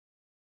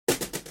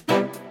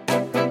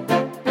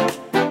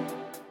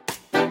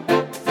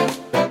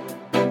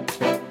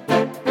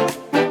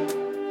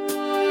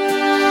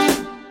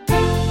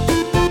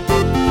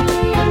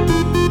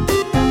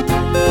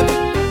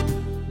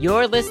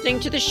listening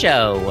to the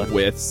show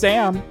with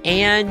Sam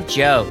and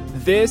Joe.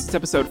 This is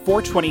episode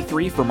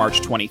 423 for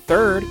March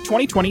 23rd,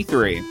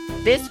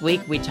 2023. This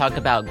week we talk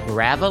about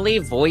gravelly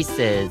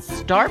voices,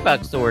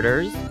 Starbucks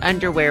orders,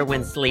 underwear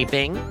when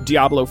sleeping,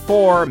 Diablo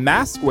 4,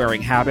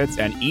 mask-wearing habits,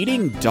 and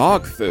eating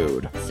dog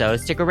food. So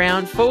stick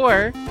around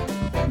for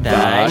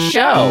the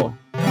show.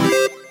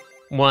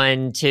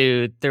 1,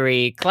 2,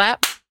 3,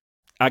 clap.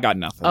 I got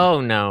nothing. Oh,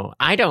 no.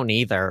 I don't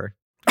either.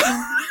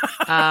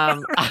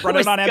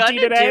 Running on empty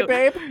today,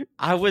 babe?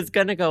 I was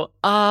going to go,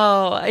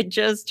 oh, I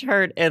just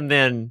heard. And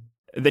then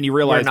you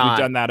realize we've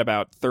done that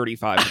about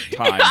 35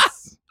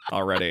 times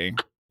already.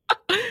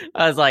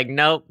 I was like,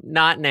 nope,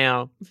 not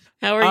now.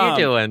 How are you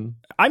doing?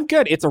 I'm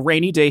good. It's a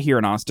rainy day here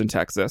in Austin,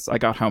 Texas. I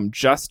got home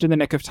just in the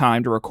nick of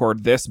time to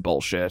record this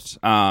bullshit.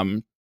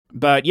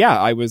 But yeah,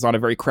 I was on a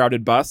very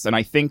crowded bus, and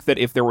I think that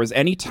if there was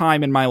any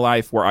time in my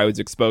life where I was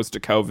exposed to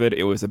COVID,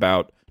 it was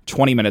about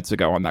 20 minutes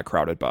ago on that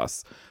crowded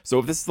bus. So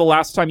if this is the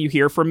last time you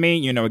hear from me,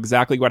 you know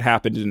exactly what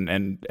happened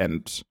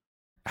and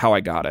how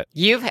I got it.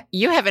 You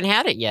haven't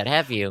had it yet,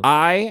 have you?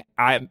 My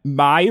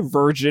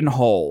virgin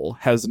hole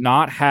has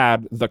not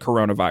had the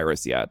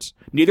coronavirus yet.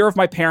 Neither of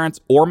my parents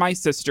or my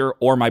sister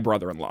or my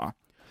brother-in-law.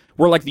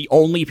 We're like the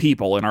only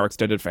people in our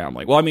extended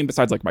family. Well, I mean,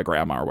 besides like my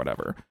grandma or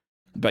whatever.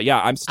 But yeah,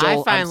 I'm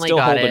still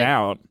holding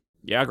out.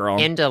 Yeah, girl.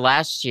 Into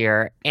last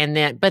year,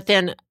 but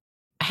then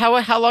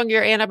how long are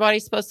your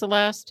antibodies supposed to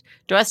last?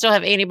 Do I still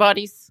have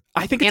antibodies?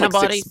 I think it's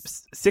antibodies?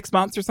 Like six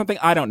months or something.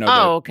 I don't know.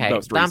 Oh, okay.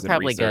 Most I'm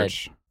probably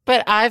research. Good.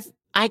 But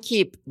I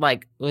keep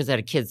like, was at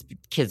a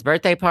kid's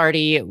birthday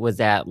party? It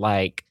was at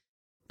like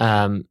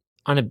on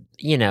a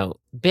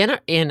been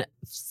in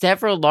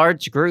several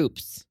large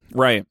groups.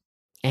 Right.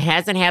 It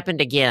hasn't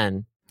happened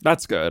again.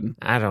 That's good.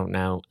 I don't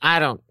know.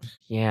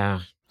 Yeah.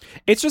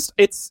 It's just,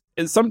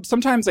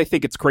 sometimes I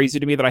think it's crazy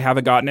to me that I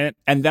haven't gotten it.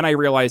 And then I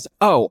realize,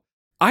 oh,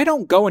 I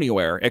don't go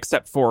anywhere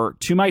except for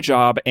to my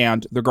job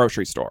and the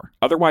grocery store.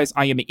 Otherwise,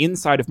 I am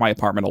inside of my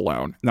apartment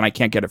alone. And then I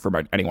can't get it from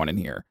anyone in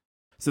here.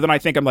 So then I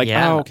think I'm like,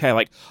 oh, okay.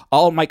 Like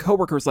all my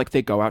coworkers, like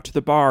they go out to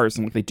the bars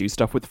and like, they do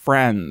stuff with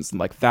friends. And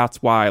like,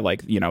 that's why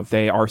like,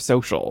 they are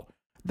social.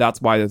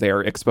 That's why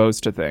they're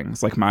exposed to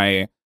things. Like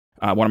one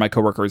of my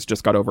coworkers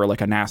just got over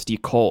like a nasty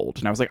cold.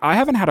 And I was like, I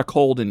haven't had a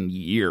cold in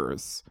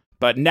years.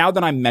 But now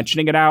that I'm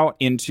mentioning it out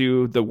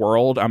into the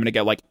world, I'm going to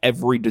get like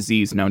every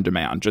disease known to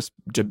man just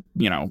to,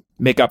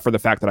 make up for the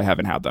fact that I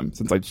haven't had them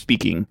since I'm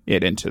speaking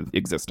it into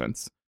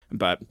existence.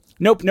 But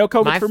nope, no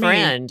COVID for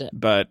me.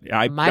 But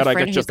I bet I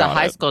get just a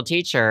high school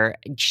teacher,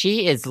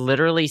 she is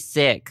literally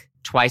sick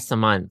twice a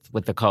month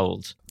with the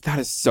cold. That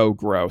is so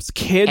gross.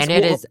 Kids.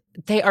 And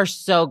they are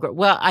so gross.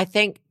 Well, I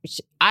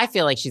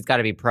feel like she's got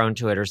to be prone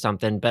to it or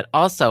something. But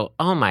also,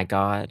 oh my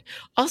God.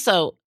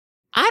 Also,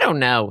 I don't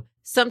know.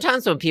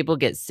 Sometimes when people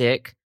get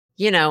sick,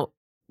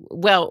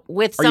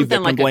 with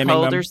something like a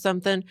cold or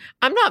something,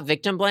 I'm not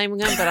victim blaming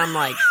them, but I'm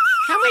like,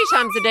 how many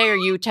times a day are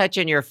you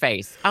touching your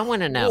face? I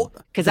want to know.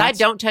 Because I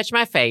don't touch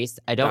my face.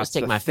 I don't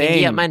stick my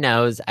finger up my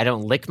nose. I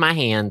don't lick my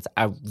hands.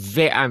 I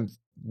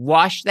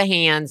wash the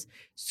hands,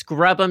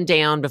 scrub them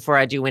down before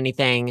I do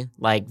anything,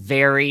 like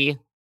very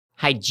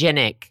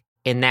hygienic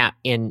in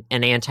an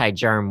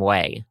anti-germ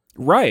way.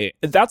 Right.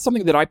 That's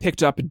something that I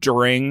picked up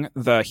during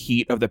the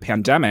heat of the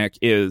pandemic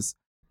is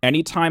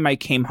anytime I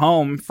came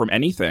home from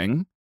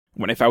anything,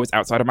 if I was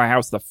outside of my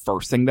house, the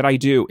first thing that I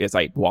do is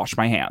I wash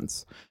my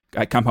hands.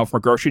 I come home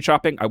from grocery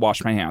shopping, I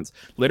wash my hands.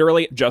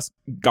 Literally just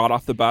got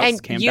off the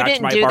bus, came back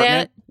to my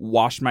apartment,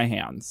 washed my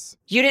hands.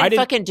 You didn't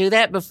fucking do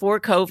that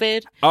before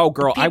COVID? Oh,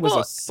 girl, I was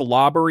a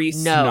slobbery,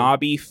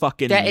 snobby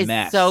fucking mess.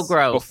 That is so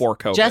gross. Before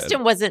COVID.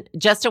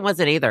 Justin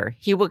wasn't either.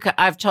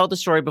 I've told the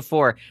story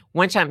before.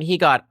 One time he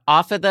got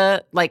off of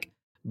the, like,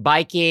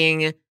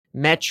 biking,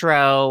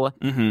 metro,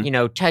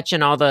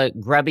 touching all the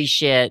grubby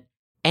shit,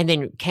 and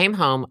then came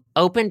home,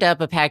 opened up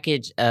a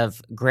package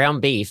of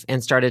ground beef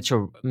and started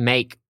to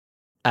make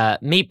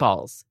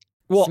meatballs.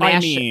 Well,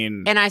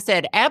 and I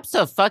said,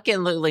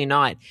 abso-fucking-lutely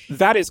not.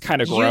 That is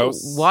kind of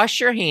gross. You wash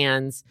your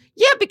hands.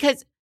 Yeah,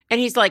 because, and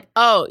he's like,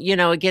 oh,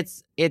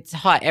 it's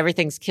hot.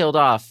 Everything's killed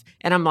off.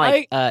 And I'm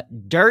like,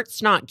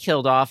 dirt's not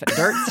killed off.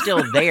 Dirt's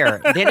still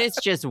there. Then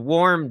it's just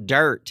warm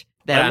dirt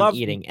that I'm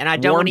eating. And I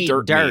don't want to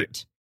eat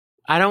dirt.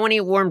 I don't want to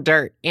eat warm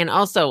dirt. And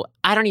also,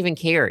 I don't even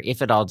care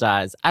if it all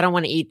dies. I don't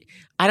want to eat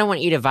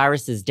a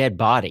virus's dead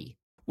body.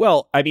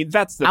 Well, I mean,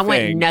 that's the thing. I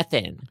want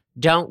nothing.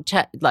 Don't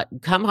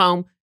come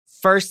home.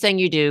 First thing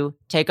you do,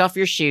 take off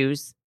your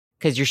shoes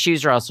because your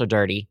shoes are also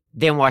dirty.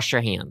 Then wash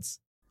your hands.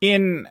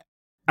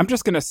 I'm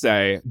just going to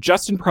say,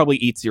 Justin probably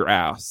eats your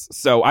ass.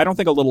 So I don't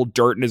think a little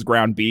dirt in his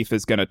ground beef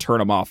is going to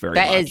turn him off very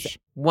much. That is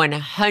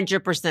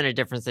 100% a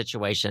different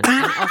situation.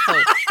 And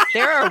also,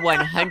 there are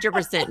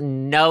 100%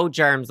 no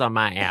germs on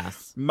my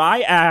ass.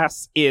 My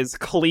ass is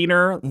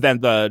cleaner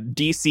than the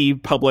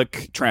DC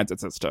public transit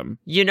system.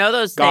 You know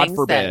those things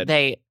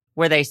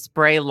where they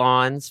spray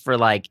lawns for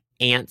like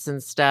ants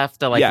and stuff?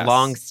 The like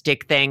long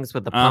stick things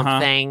with the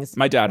pump things.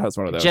 My dad has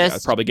one of those.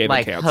 Just probably gave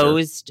him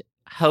cancer.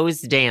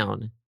 Hosed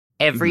down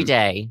every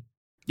day.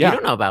 Yeah. You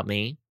don't know about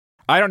me.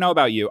 I don't know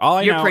about you. All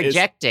I You're know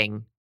projecting.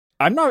 is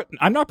I'm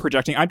not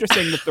projecting. I'm just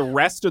saying that the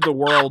rest of the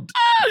world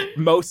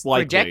most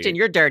likely Projecting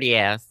your dirty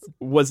ass.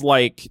 was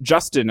like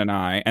Justin and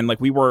I, and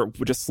like we were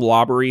just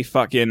slobbery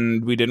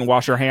fucking, we didn't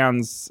wash our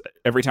hands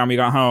every time we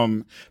got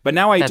home. But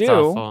now I That's do.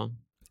 awful.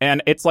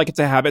 And it's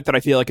a habit that I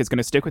feel like is going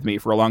to stick with me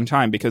for a long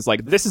time, because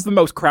like this is the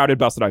most crowded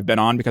bus that I've been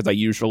on, because I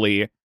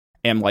usually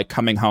am like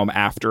coming home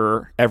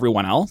after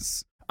everyone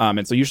else.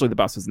 And so usually the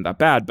bus isn't that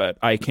bad, but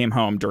I came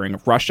home during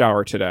rush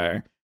hour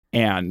today.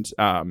 And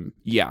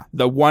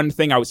the one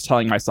thing I was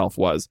telling myself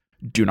was,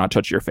 do not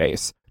touch your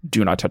face.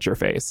 Do not touch your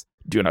face.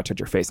 Do not touch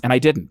your face. And I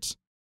didn't.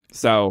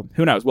 So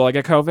who knows? Will I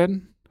get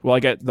COVID? Will I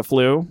get the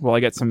flu? Will I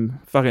get some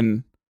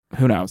fucking,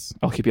 who knows?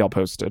 I'll keep you all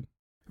posted.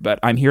 But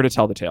I'm here to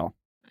tell the tale.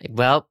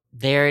 Well,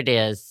 there it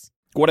is.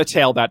 What a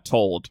tale that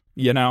told,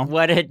 you know?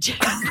 What a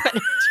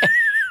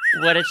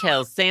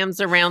tale. Sam's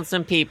around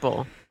some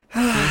people.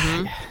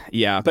 Mm-hmm.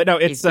 Yeah, but no,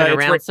 He's been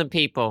around some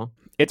people.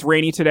 It's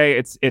rainy today.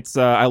 It's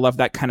I love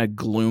that kind of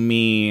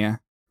gloomy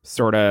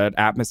sort of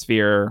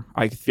atmosphere.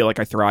 I feel like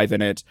I thrive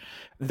in it.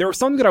 There was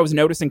something that I was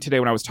noticing today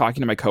when I was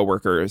talking to my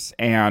coworkers,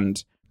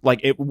 and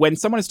like when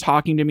someone is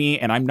talking to me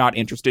and I'm not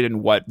interested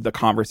in what the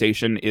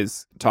conversation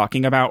is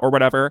talking about or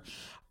whatever,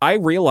 I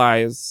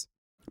realize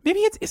maybe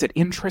is it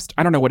interest?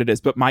 I don't know what it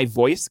is, but my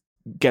voice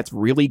gets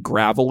really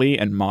gravelly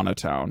and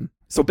monotone.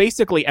 So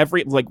basically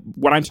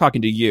when I'm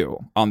talking to you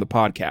on the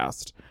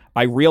podcast,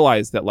 I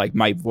realize that like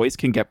my voice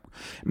can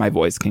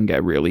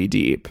get really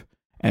deep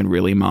and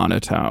really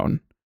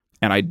monotone.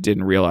 And I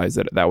didn't realize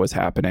that was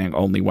happening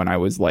only when I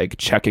was like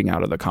checking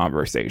out of the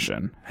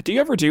conversation. Do you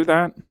ever do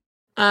that?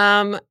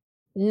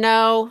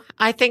 No,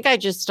 I think I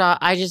just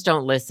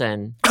don't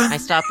listen. I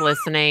stop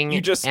listening.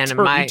 You just and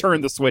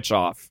turn the switch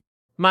off.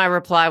 My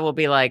reply will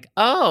be like,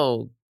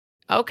 oh,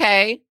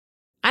 okay.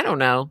 I don't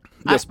know.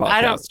 This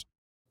podcast.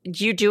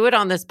 Do you do it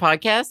on this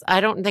podcast? I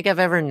don't think I've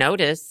ever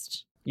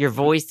noticed your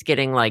voice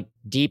getting like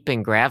deep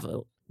and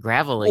gravelly.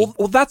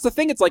 Well, that's the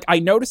thing. It's like I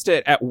noticed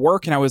it at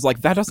work, and I was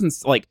like, that doesn't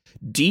like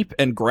deep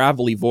and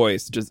gravelly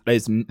voice.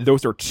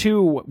 Those are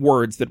two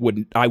words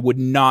that I would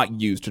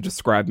not use to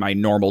describe my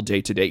normal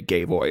day-to-day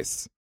gay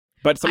voice.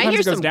 But sometimes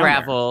it goes down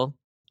gravel.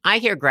 There. I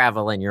hear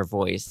gravel in your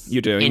voice. You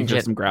do. You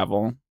hear some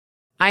gravel.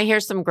 I hear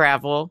some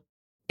gravel.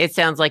 It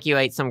sounds like you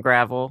ate some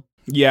gravel.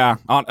 Yeah,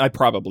 I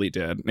probably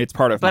did. It's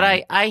part of.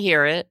 But I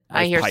hear it.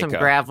 I hear some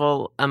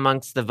gravel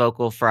amongst the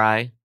vocal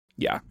fry.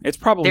 Yeah, it's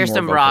probably there's more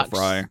some vocal rocks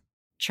fry.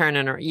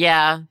 Churning.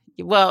 Yeah.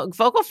 Well,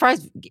 vocal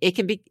fries. It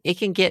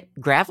can get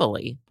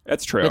gravelly.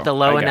 That's true. With a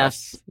low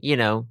enough,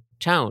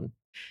 tone.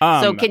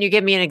 So can you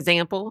give me an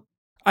example?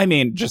 I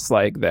mean, just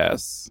like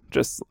this,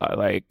 just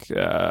like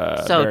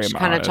so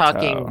kind of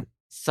talking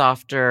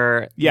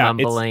softer,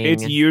 mumbling.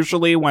 It's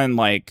usually when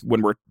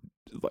we're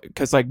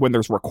because like when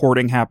there's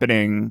recording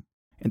happening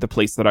in the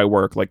place that I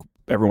work, like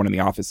everyone in the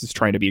office is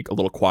trying to be a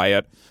little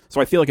quiet.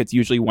 So I feel like it's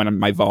usually when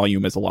my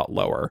volume is a lot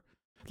lower.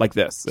 Like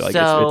this. Like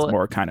it's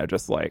more kind of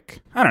just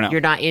like, I don't know.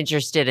 You're not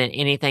interested in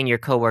anything your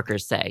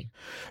coworkers say.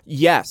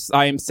 Yes,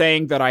 I am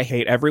saying that I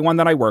hate everyone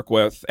that I work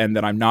with, and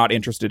that I'm not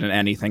interested in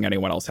anything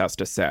anyone else has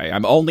to say.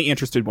 I'm only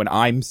interested when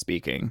I'm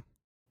speaking.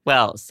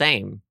 Well,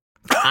 same.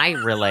 I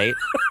relate.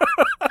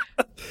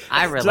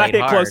 I relate. Does that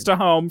hit hard. close to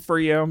home for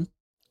you?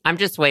 I'm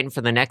just waiting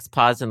for the next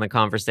pause in the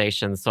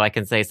conversation so I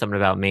can say something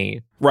about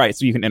me. Right,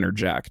 so you can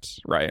interject.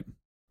 Right.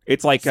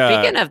 It's like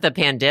speaking of the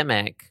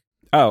pandemic.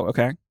 Oh,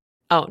 okay.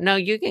 Oh, no,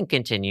 you can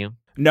continue.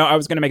 No, I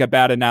was going to make a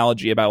bad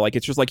analogy about like,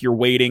 it's just like you're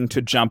waiting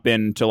to jump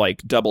in to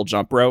like double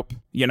jump rope,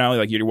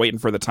 like you're waiting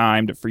for the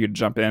time for you to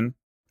jump in.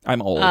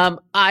 I'm old.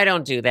 I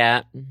don't do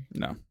that.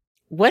 No.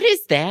 What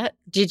is that?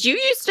 Did you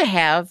used to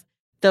have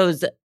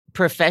those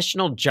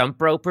professional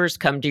jump ropers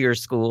come to your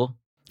school?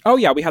 Oh,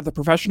 yeah. We had the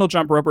professional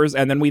jump ropers,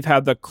 and then we've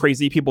had the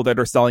crazy people that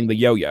are selling the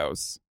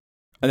yo-yos.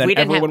 And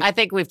then I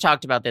think we've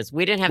talked about this.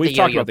 We didn't have the yo-yo We've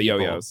talked about the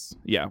yo-yos.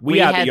 Yeah. We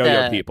had the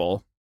yo-yo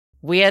people.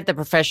 We had the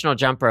professional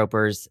jump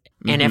ropers,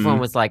 and everyone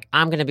was like,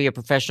 I'm going to be a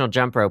professional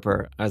jump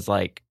roper. I was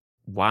like,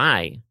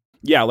 why?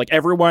 Yeah, like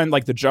everyone,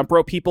 like the jump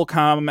rope people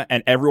come,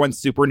 and everyone's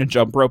super into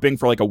jump roping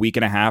for like a week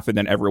and a half, and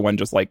then everyone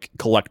just like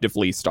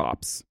collectively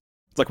stops.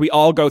 It's like we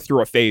all go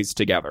through a phase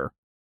together.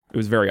 It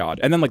was very odd.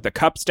 And then like the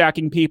cup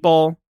stacking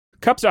people.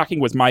 Cup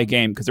stacking was my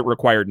game because it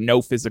required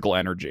no physical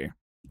energy.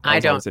 I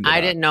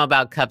didn't know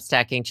about cup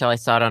stacking till I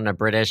saw it on a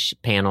British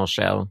panel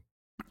show.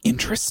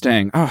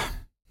 Interesting. Oh,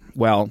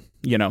 well,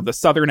 the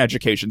Southern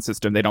education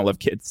system, they don't let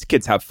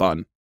kids have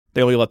fun.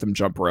 They only let them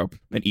jump rope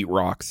and eat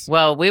rocks.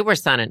 Well, we were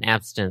signing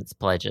abstinence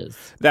pledges.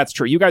 That's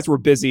true. You guys were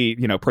busy,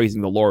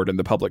 praising the Lord in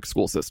the public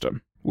school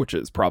system, which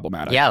is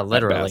problematic. Yeah,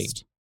 literally.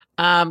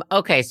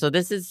 Okay, so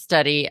this is a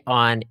study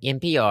on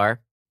NPR.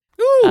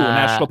 Ooh,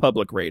 National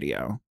Public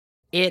Radio.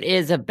 It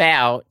is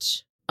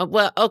about,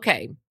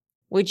 okay.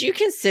 Would you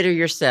consider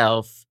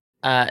yourself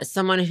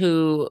someone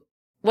who,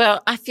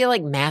 I feel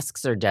like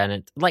masks are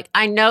done. Like,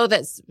 I know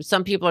that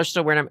some people are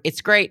still wearing them.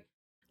 It's great.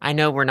 I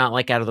know we're not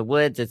like out of the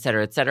woods, et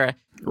cetera, et cetera.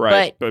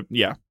 Right. But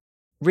yeah.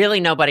 Really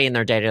nobody in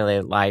their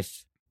day-to-day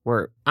life,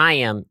 where I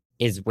am,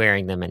 is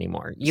wearing them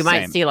anymore. You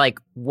might Same. see like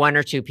one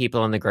or two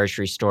people in the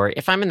grocery store.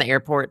 If I'm in the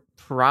airport,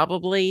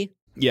 probably.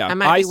 Yeah,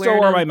 I I still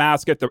wear my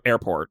mask at the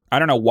airport. I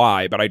don't know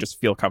why, but I just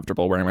feel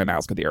comfortable wearing my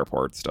mask at the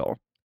airport still.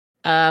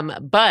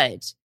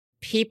 But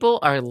people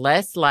are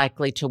less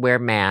likely to wear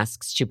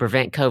masks to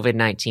prevent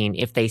COVID-19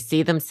 if they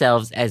see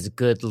themselves as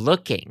good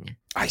looking.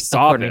 I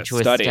saw according this to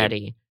a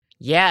study.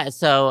 Yeah,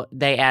 so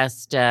they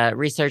asked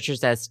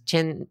researchers asked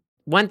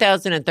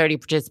 1,030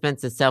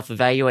 participants to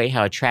self-evaluate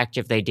how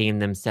attractive they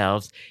deemed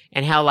themselves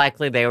and how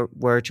likely they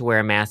were to wear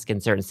a mask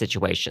in certain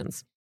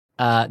situations.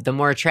 The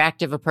more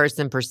attractive a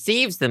person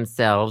perceives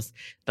themselves,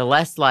 the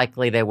less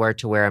likely they were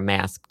to wear a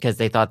mask because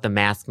they thought the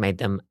mask made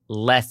them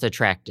less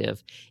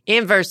attractive.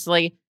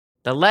 Inversely,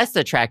 the less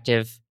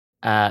attractive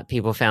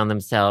people found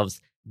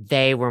themselves,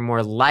 they were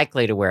more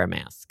likely to wear a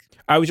mask.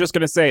 I was just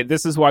going to say,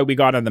 this is why we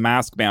got on the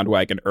mask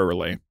bandwagon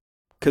early,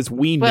 because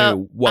we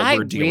knew what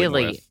we're dealing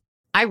with.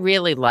 I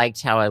really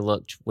liked how I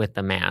looked with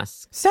the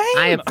mask. Same.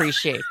 I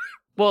appreciate.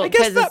 Well, I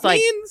guess it's that like,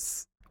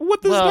 means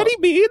what the study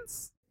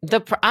means.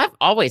 I've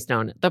always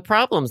known it. The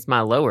problem's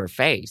my lower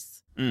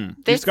face. You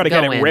just got to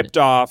get it ripped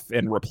off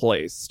and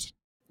replaced.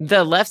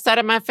 The left side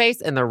of my face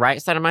and the right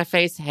side of my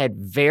face had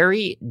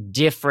very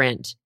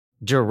different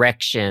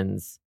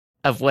directions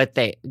of what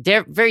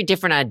they're very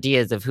different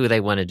ideas of who they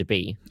wanted to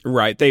be.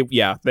 Right. They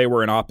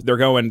were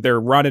they're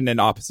running in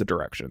opposite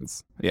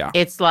directions. Yeah.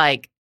 It's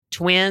like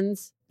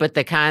twins, but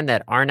the kind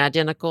that aren't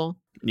identical.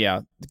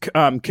 Yeah.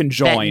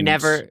 Conjoined.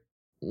 That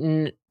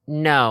never,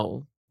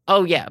 no.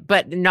 Oh, yeah.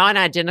 But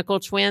non-identical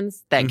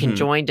twins that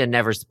conjoined and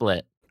never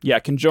split. Yeah.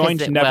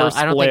 Conjoined, never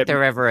split. I don't think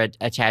they're ever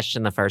attached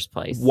in the first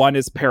place. One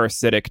is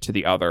parasitic to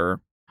the other.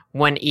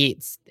 One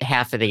eats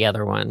half of the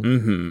other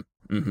one.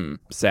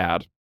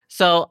 Sad.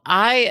 So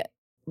I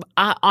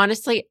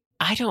honestly,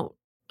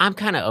 I'm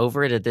kind of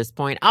over it at this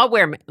point. I'll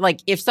wear, like,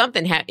 if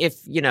something,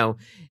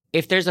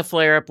 if there's a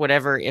flare up,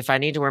 whatever, if I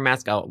need to wear a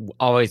mask, I'll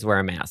always wear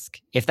a mask.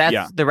 If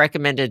that's the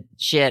recommended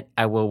shit,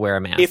 I will wear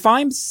a mask. If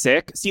I'm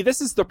sick, see,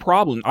 this is the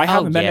problem. I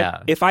haven't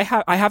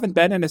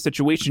been in a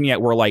situation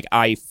yet where like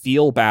I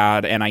feel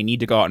bad and I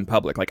need to go out in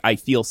public. Like I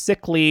feel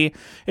sickly.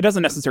 It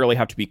doesn't necessarily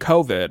have to be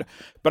COVID,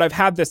 but I've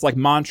had this like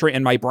mantra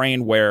in my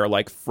brain where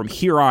like from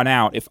here on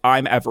out, if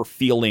I'm ever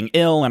feeling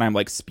ill and I'm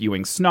like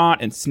spewing snot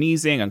and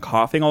sneezing and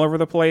coughing all over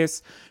the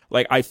place,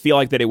 like I feel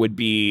like that it would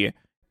be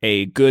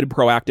a good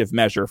proactive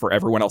measure for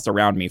everyone else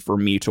around me for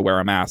me to wear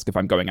a mask if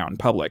I'm going out in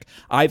public.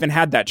 I haven't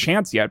had that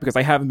chance yet because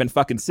I haven't been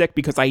fucking sick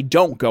because I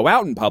don't go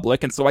out in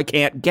public and so I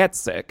can't get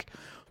sick.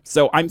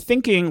 So I'm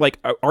thinking, like,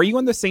 are you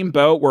in the same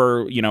boat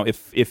where,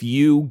 if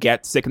you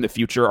get sick in the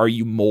future, are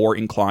you more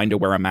inclined to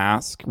wear a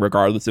mask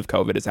regardless if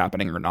COVID is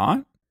happening or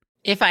not?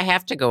 If I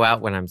have to go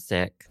out when I'm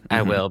sick,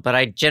 I will, but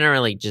I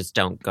generally just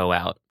don't go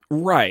out.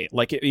 Right.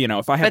 Like,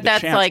 if I had the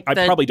chance, like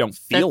I probably don't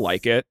feel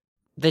like it.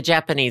 The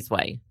Japanese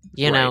way.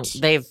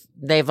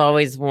 They've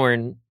always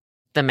worn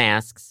the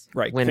masks.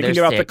 Right. When thinking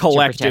they're about sick the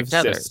collective to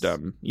protect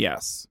system. Others.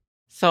 Yes.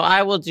 So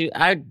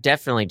I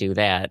definitely do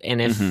that.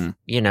 And if,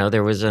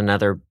 there was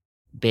another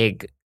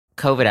big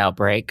COVID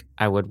outbreak,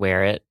 I would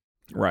wear it.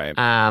 Right.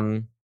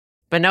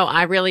 But no,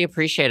 I really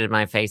appreciated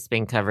my face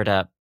being covered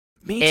up.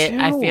 Me too.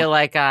 I feel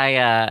like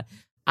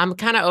I'm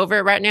kind of over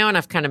it right now, and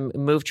I've kind of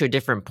moved to a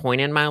different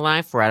point in my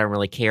life where I don't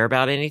really care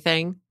about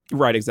anything.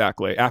 Right,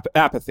 exactly.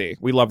 Apathy.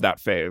 We love that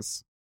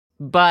phase.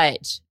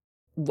 But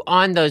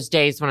on those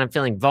days when I'm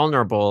feeling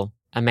vulnerable,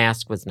 a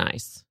mask was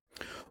nice.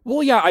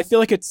 Well, yeah, I feel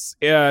like it's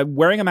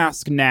wearing a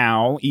mask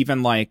now,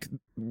 even like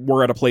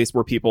we're at a place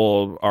where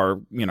people are,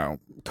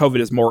 COVID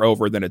is more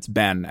over than it's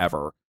been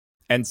ever.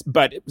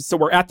 But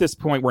we're at this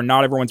point where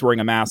not everyone's wearing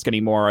a mask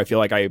anymore. I feel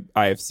like I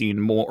have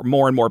seen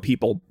more and more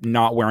people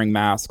not wearing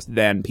masks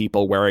than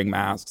people wearing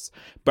masks.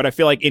 But I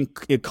feel like in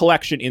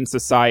collection in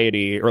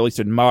society, or at least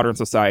in modern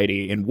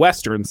society, in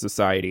Western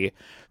society,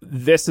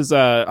 this is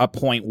a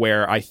point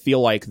where I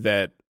feel like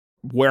that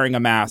wearing a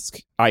mask,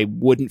 I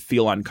wouldn't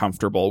feel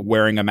uncomfortable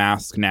wearing a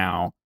mask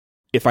now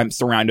if I'm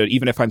surrounded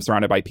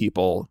by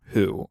people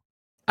who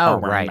are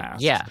wearing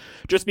masks. Yeah.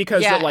 Just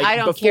because I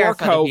don't before care if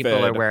COVID, other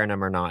people are wearing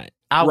them or not.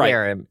 I'll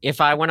wear them. If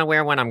I want to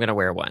wear one, I'm going to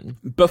wear one.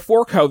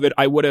 Before COVID,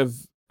 I would have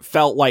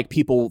felt like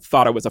people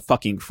thought I was a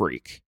fucking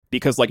freak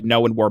because like no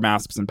one wore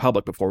masks in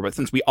public before. But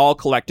since we all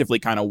collectively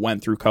kind of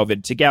went through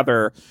COVID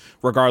together,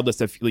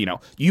 regardless if,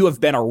 you have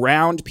been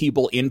around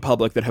people in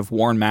public that have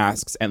worn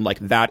masks and like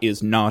that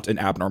is not an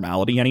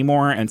abnormality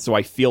anymore. And so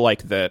I feel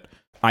like that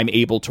I'm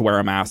able to wear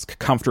a mask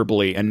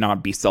comfortably and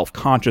not be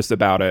self-conscious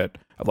about it.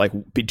 Of like,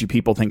 do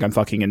people think I'm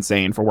fucking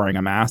insane for wearing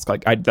a mask?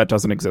 Like that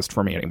doesn't exist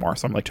for me anymore.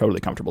 So I'm like totally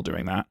comfortable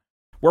doing that.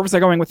 Where was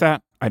I going with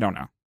that? I don't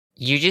know.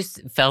 You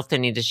just felt the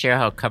need to share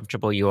how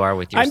comfortable you are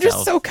with yourself. I'm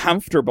just so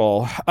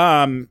comfortable.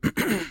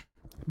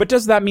 But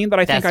does that mean that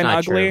I think I'm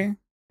ugly? True.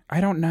 I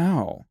don't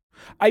know.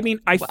 I mean,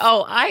 I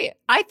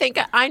think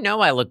I know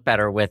I look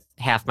better with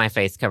half my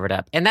face covered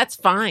up, and that's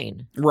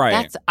fine.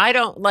 Right. I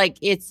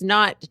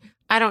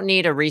don't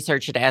need a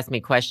researcher to ask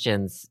me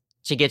questions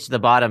to get to the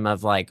bottom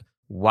of like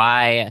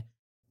why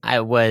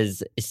it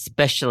was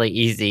especially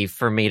easy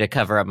for me to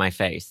cover up my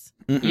face.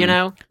 You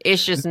know,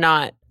 it's just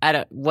not,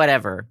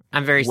 whatever.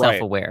 I'm very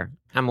self-aware.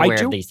 I'm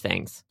aware of these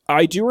things.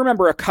 I do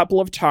remember a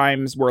couple of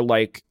times where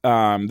like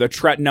the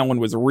tretinoin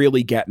was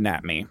really getting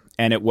at me.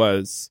 And it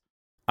was,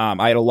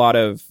 I had a lot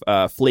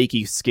of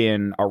flaky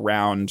skin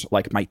around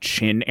like my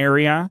chin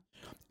area.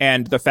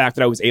 And the fact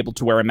that I was able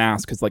to wear a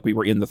mask because like we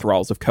were in the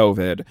thralls of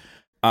COVID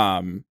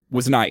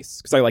was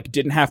nice because I like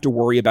didn't have to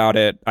worry about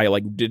it. I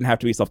like didn't have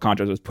to be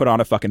self-conscious. I just put on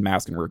a fucking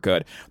mask and we're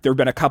good. There have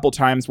been a couple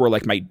times where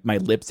like my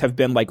lips have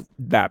been like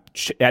that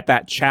at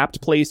that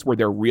chapped place where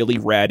they're really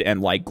red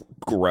and like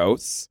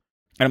gross.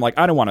 And I'm like,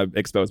 I don't want to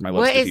expose my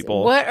lips to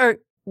people.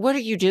 What are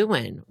you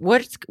doing?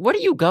 What are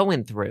you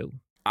going through?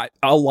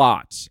 A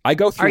lot. I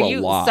go through a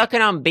lot. Are you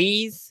sucking on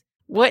bees?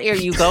 What are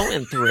you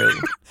going through?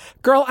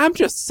 Girl, I'm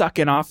just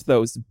sucking off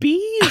those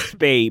bees,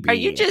 baby. Are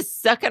you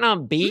just sucking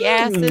on bee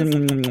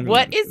asses?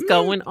 What is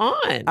going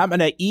on? I'm going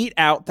to eat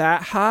out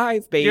that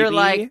hive, baby. You're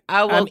like,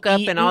 I woke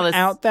up and all this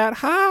out that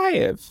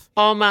hive.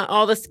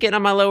 All the skin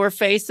on my lower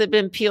face had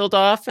been peeled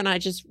off and I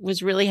just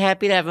was really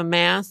happy to have a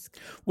mask.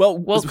 Well,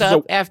 woke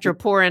up after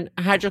pouring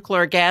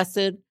hydrochloric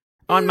acid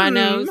on my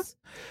nose,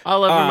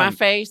 all over my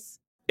face.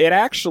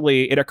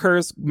 It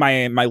occurs,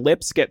 my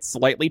lips get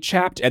slightly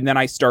chapped, and then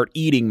I start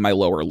eating my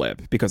lower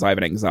lip because I have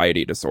an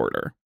anxiety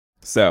disorder.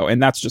 So,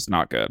 and that's just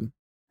not good.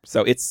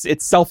 So it's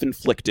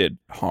self-inflicted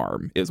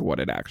harm is what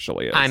it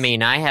actually is. I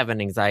mean, I have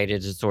an anxiety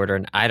disorder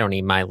and I don't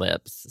eat my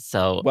lips.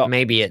 So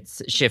maybe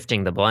it's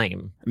shifting the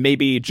blame.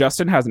 Maybe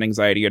Justin has an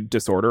anxiety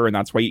disorder and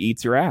that's why he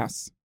eats your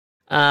ass.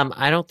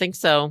 I don't think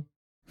so.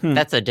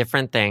 That's a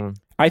different thing.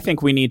 I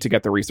think we need to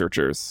get the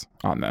researchers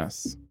on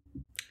this.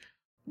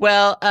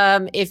 Well,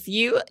 if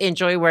you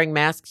enjoy wearing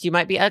masks, you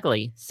might be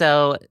ugly.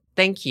 So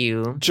thank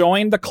you.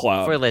 Join the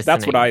club. For listening.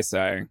 That's what I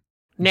say.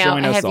 Now,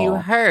 Join us have you all.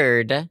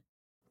 heard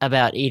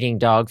about eating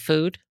dog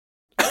food?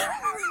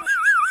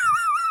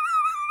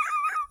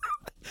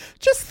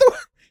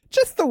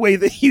 Just the way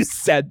that you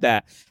said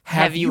that.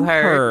 Have you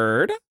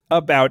heard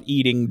about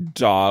eating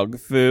dog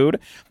food?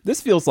 This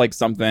feels like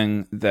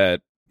something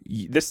that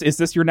is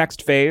this your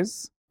next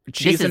phase?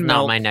 Cheese this is and not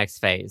milk my next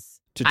phase.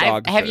 To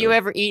dog have food. you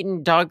ever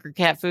eaten dog or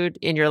cat food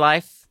in your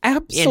life?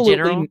 Absolutely. In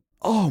general?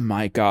 Oh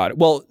my God.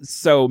 Well,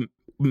 so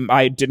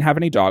I didn't have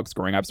any dogs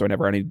growing up, so I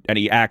never had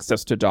any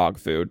access to dog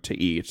food to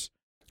eat.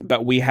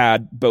 But we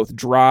had both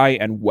dry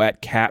and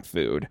wet cat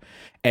food.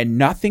 And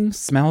nothing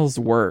smells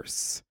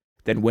worse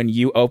than when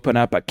you open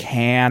up a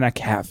can of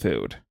cat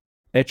food.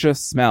 It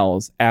just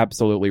smells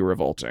absolutely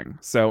revolting.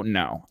 So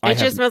no. It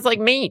just smells like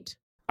meat.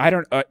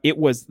 It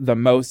was the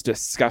most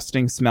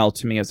disgusting smell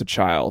to me as a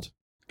child.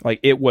 Like,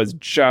 it was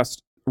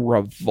just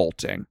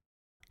revolting.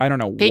 I don't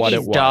know what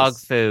it was. Dog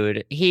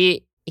food.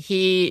 He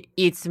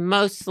eats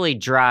mostly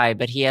dry,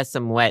 but he has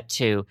some wet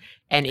too.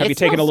 And have you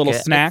taken a little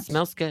snack? It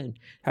smells good.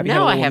 Have you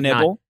had a little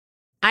nibble? Not.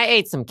 I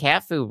ate some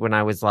cat food when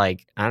I was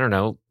like, I don't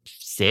know,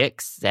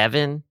 6,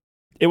 7.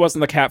 It wasn't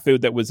the cat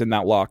food that was in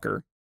that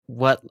locker.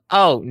 What?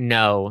 Oh,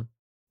 no.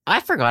 I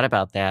forgot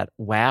about that.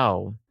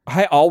 Wow.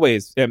 I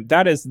always,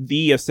 that is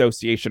the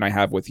association I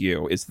have with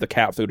you, is the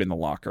cat food in the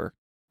locker.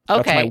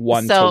 Okay. That's my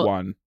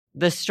one-to-one.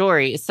 The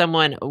story,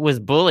 someone was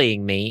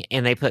bullying me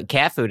and they put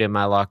cat food in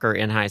my locker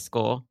in high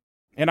school.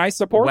 And I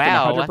support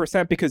them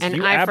 100% because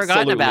you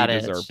absolutely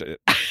deserved it.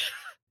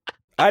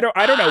 I don't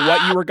know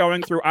what you were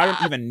going through. I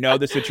don't even know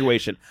the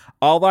situation.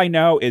 All I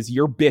know is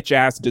your bitch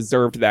ass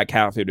deserved that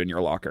cat food in your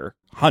locker.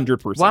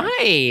 100%.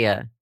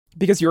 Why?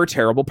 Because you're a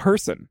terrible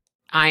person.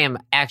 I am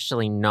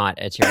actually not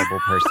a terrible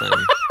person.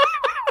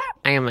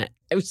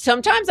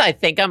 Sometimes I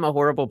think I'm a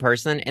horrible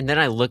person and then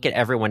I look at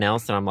everyone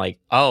else and I'm like,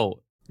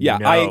 oh, yeah,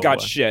 no. I ain't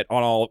got shit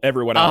on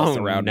everyone else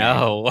around me.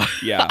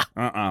 Yeah,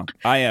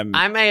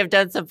 I may have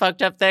done some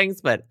fucked up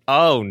things, but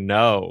oh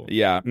no.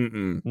 Yeah,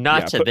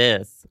 Not to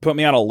this. Put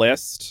me on a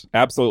list?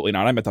 Absolutely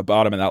not. I'm at the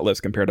bottom of that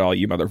list compared to all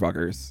you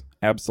motherfuckers.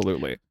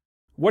 Absolutely.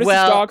 What is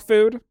this dog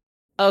food?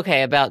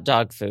 Okay, about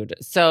dog food.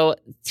 So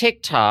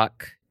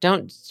TikTok,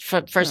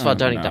 first of all,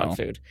 don't eat dog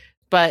food.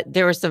 But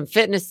there were some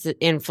fitness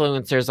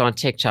influencers on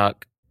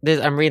TikTok.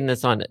 I'm reading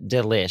this on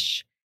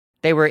Delish.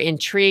 They were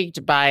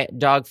intrigued by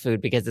dog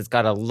food because it's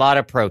got a lot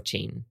of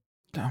protein.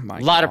 Oh my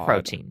God. A lot of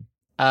protein.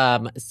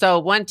 So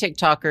one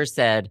TikToker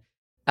said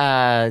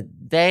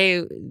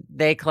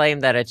they claim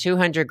that a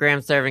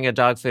 200-gram serving of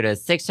dog food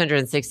has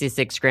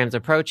 666 grams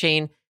of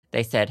protein.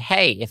 They said,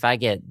 hey, if I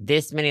get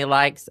this many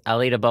likes,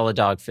 I'll eat a bowl of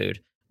dog food.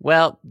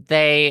 Well,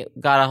 they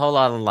got a whole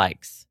lot of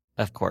likes,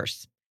 of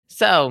course.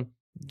 So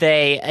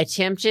they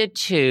attempted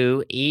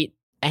to eat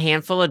a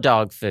handful of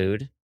dog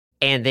food,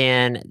 and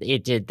then they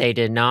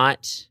did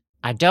not.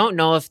 I don't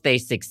know if they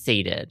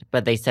succeeded,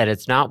 but they said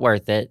it's not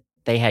worth it.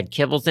 They had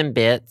kibbles and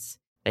bits.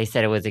 They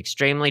said it was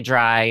extremely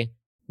dry,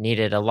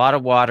 needed a lot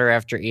of water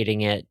after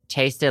eating it,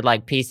 tasted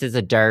like pieces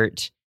of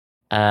dirt.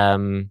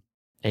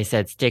 They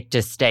said stick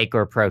to steak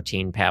or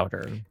protein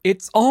powder.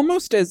 It's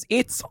almost as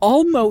if,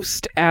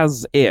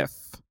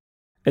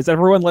 is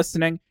everyone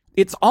listening?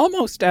 It's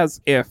almost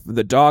as if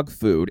the dog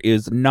food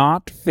is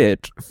not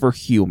fit for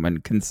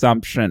human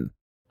consumption.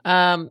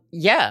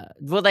 Yeah.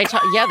 Well, they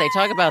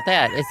talk about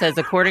that. It says,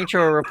 according to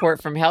a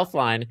report from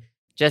Healthline,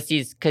 just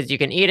because you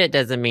can eat it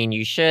doesn't mean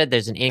you should.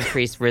 There's an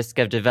increased risk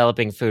of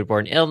developing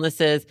foodborne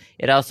illnesses.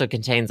 It also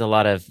contains a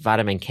lot of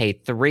vitamin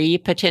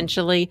K3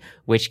 potentially,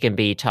 which can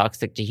be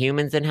toxic to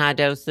humans in high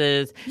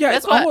doses. Yeah,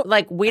 that's why,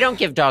 like, we don't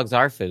give dogs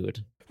our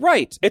food.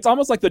 Right. It's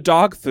almost like the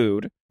dog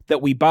food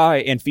that we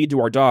buy and feed to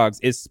our dogs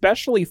is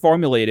specially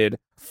formulated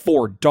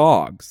for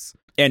dogs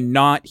and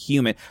not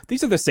human.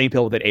 These are the same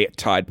people that ate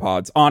Tide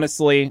Pods.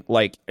 Honestly,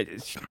 like...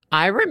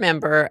 I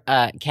remember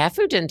cat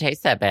food didn't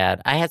taste that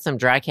bad. I had some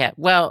dry cat...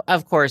 Well,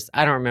 of course,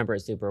 I don't remember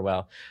it super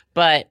well.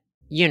 But,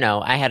 you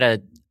know, I had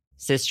a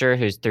sister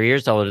who's 3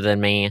 years older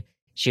than me.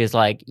 She was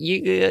like, you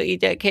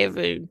eat that cat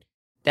food.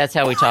 That's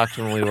how we talked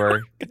when we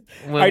were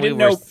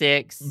know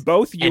 6.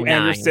 Both you and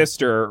 9. your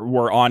sister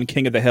were on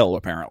King of the Hill,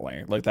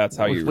 apparently. Like, that's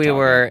how you were We talking.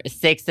 were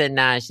 6 and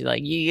 9. She's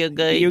like, you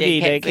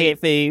eat that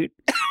cat food.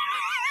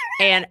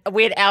 And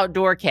we had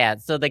outdoor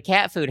cats, so the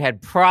cat food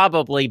had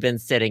probably been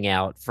sitting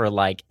out for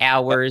like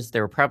hours.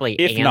 There were probably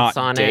ants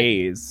on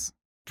days.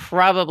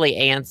 Probably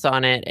ants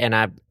on it, and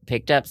I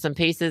picked up some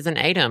pieces and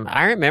ate them.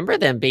 I remember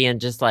them being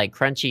just like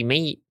crunchy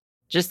meat,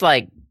 just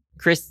like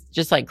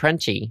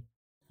crunchy.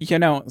 You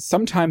know,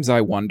 sometimes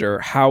I wonder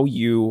how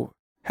you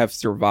have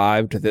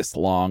survived this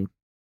long,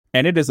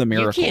 and it is a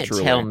miracle. You can't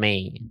truly. tell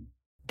me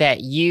that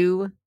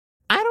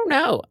I don't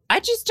know. I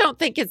just don't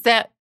think it's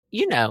that,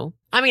 you know.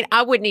 I mean,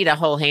 I wouldn't eat a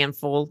whole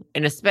handful,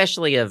 and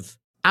especially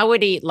I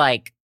would eat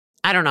like,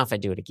 I don't know if I'd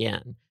do it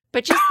again,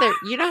 but just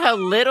you know how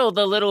little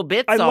the little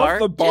bits are. I love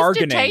the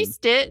bargaining. Just to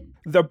taste it.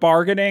 The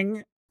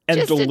bargaining and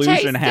just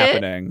delusion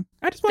happening.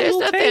 I just want a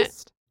little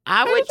taste.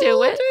 I would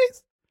do it.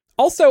 Taste.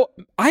 Also,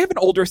 I have an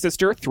older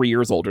sister, 3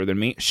 years older than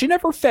me. She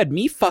never fed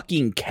me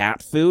fucking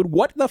cat food.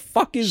 What the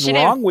fuck is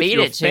wrong with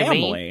your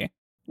family?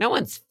 No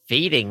one's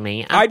feeding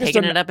me. I'm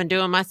picking it up and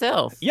doing it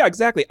myself. Yeah,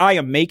 exactly. I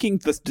am making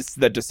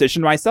the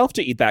decision myself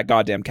to eat that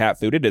goddamn cat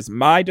food. It is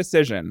my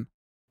decision.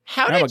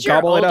 How did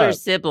your older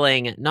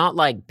sibling not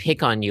like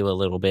pick on you a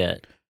little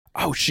bit?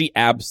 Oh, she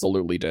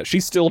absolutely did. She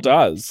still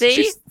does. See?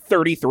 She's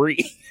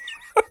 33.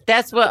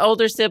 That's what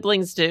older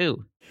siblings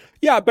do.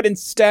 Yeah, but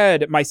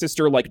instead, my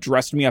sister like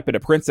dressed me up in a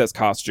princess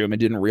costume and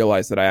didn't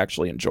realize that I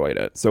actually enjoyed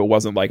it. So it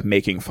wasn't like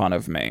making fun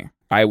of me.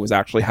 I was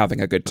actually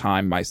having a good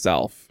time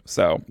myself.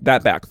 So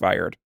that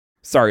backfired.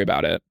 Sorry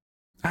about it.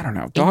 I don't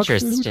know.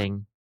 Interesting.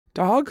 Food?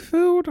 Dog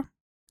food?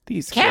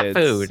 These cat kids.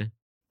 Food.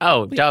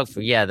 Oh, dog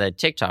food. Yeah, the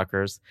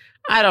TikTokers.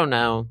 I don't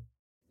know.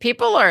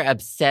 People are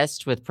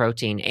obsessed with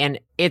protein, and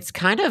it's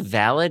kind of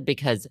valid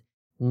because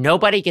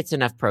nobody gets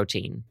enough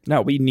protein.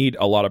 No, we need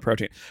a lot of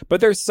protein. But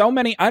there's so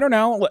many, I don't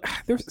know,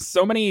 there's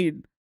so many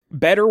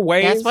better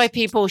ways. That's why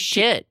people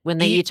shit when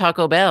they eat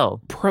Taco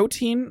Bell.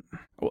 Protein?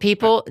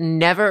 People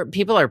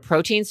are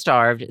protein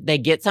starved. They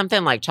get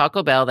something like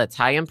Taco Bell that's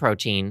high in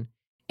protein,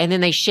 and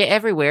then they shit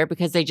everywhere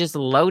because they just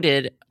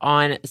loaded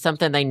on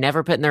something they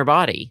never put in their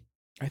body.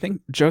 I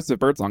think Joseph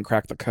Birdsong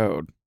cracked the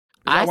code.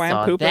 I why saw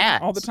I'm pooping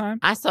that all the time?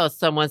 I saw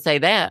someone say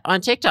that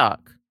on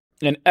TikTok.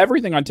 And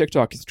everything on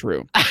TikTok is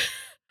true.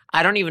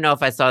 I don't even know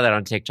if I saw that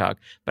on TikTok,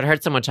 but I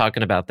heard someone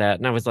talking about that,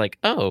 and I was like,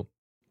 oh,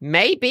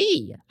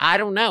 maybe. I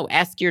don't know.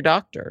 Ask your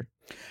doctor.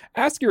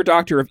 Ask your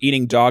doctor if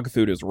eating dog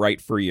food is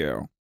right for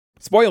you.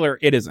 Spoiler,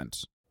 it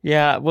isn't.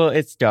 Yeah, well,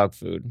 it's dog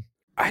food.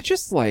 I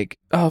just like,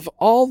 of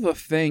all the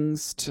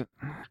things to...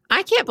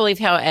 I can't believe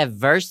how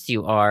averse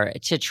you are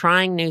to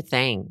trying new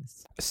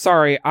things.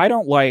 Sorry, I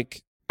don't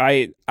like...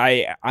 I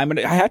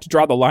have to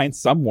draw the line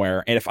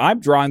somewhere, and if I'm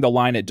drawing the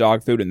line at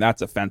dog food and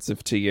that's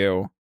offensive to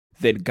you,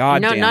 then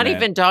God damn it. No, not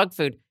even dog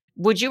food.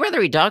 Would you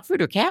rather eat dog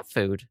food or cat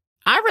food?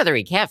 I'd rather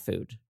eat cat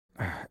food.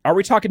 Are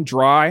we talking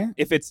dry?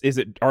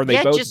 Are they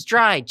both? Yeah, just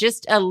dry.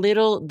 Just the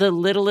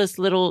littlest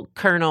little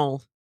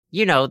kernel.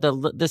 You know,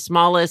 the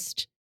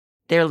smallest.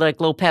 They're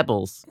like little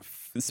pebbles.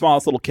 The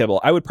smallest little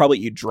kibble. I would probably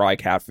eat dry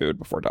cat food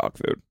before dog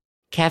food.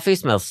 Cat food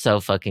smells so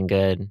fucking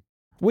good.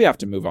 We have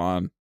to move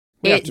on.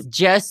 It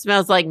just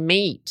smells like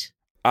meat.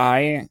 Oh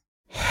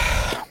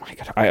my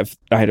God. I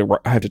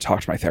have to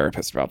talk to my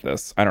therapist about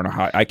this. I don't know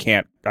how. I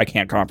can't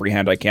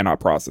comprehend. I cannot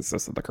process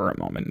this at the current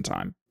moment in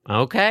time.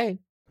 Okay.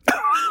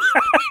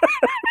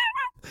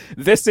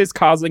 This is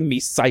causing me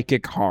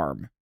psychic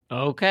harm.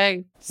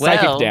 Okay.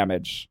 Psychic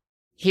damage.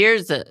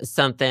 Here's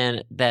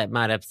something that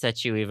might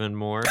upset you even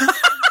more.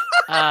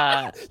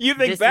 You think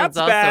this that's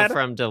one's bad? Also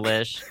from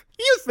Delish.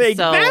 You think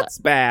that's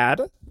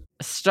bad?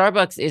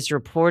 Starbucks is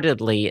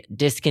reportedly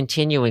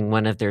discontinuing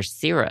one of their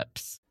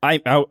syrups.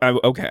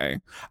 Okay.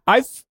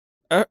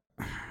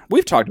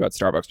 We've talked about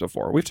Starbucks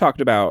before. We've talked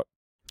about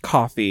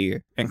coffee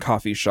and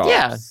coffee shops.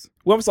 Yeah.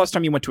 When was the last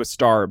time you went to a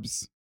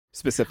Starbs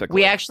specifically?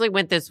 We actually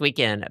went this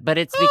weekend, but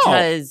it's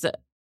because,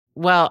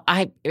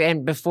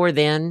 and before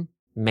then,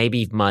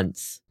 maybe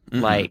months.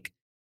 Mm-hmm. Like,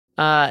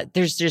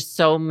 there's just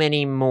so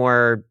many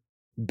more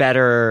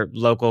better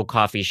local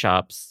coffee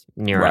shops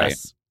near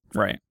us.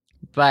 Right.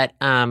 But,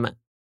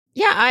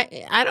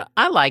 yeah,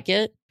 I like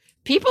it.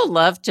 People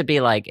love to be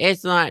like,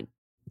 it's not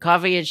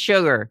coffee, it's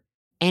sugar.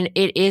 And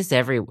it is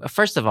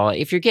first of all,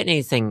 if you're getting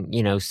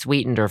anything,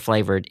 sweetened or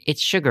flavored,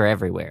 it's sugar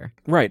everywhere.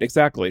 Right,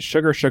 exactly.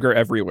 Sugar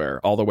everywhere,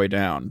 all the way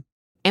down.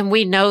 And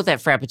we know that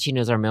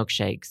Frappuccinos are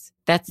milkshakes.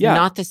 That's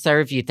not the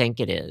serve you think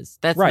it is.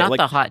 That's not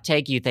the hot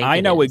take you think it is.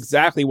 I know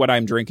exactly what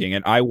I'm drinking,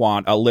 and I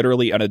want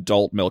literally an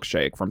adult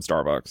milkshake from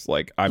Starbucks.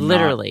 Like, I'm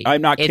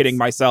not kidding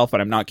myself,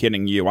 and I'm not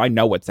kidding you. I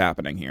know what's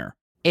happening here.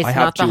 It's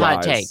not the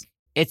hot take.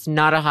 It's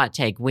not a hot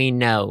take. We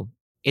know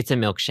it's a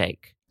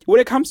milkshake. When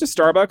it comes to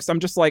Starbucks, I'm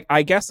just like,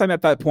 I guess I'm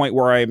at that point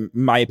where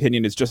my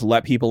opinion is just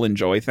let people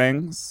enjoy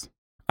things,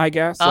 I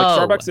guess. Like,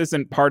 Starbucks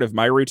isn't part of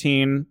my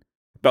routine,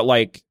 but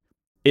like,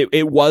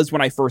 it was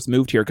when I first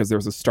moved here because there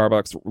was a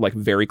Starbucks like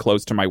very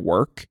close to my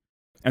work.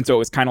 And so it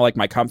was kind of like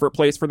my comfort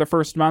place for the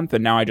first month.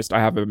 And now I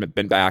haven't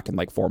been back in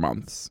like 4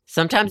 months.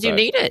 Sometimes you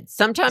need it.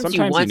 Sometimes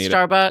you want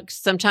Starbucks.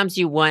 Sometimes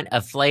you want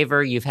a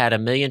flavor you've had a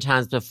million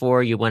times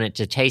before. You want it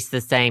to taste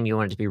the same. You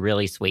want it to be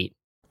really sweet.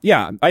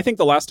 Yeah, I think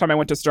the last time I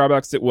went to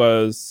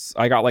Starbucks,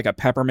 I got like a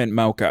peppermint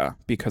mocha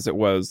because it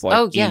was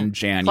like in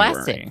January.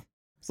 Classic.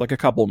 It's like a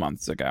couple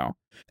months ago.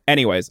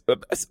 Anyways,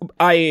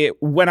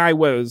 when I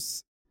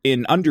was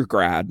in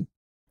undergrad,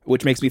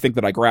 which makes me think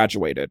that I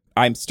graduated.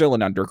 I'm still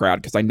an undergrad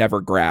because I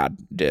never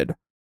did.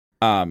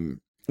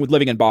 With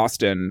living in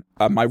Boston,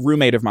 my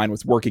roommate of mine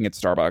was working at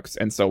Starbucks,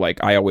 and so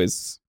like I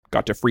always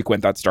got to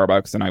frequent that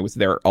Starbucks, and I was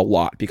there a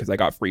lot because I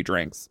got free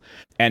drinks.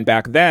 And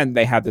back then,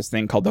 they had this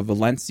thing called the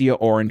Valencia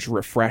Orange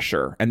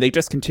Refresher, and they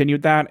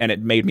discontinued that, and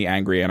it made me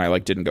angry, and I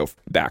like didn't go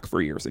back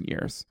for years and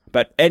years.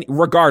 But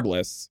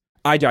regardless,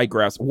 I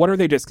digress. What are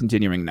they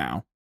discontinuing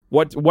now?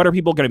 What are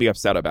people going to be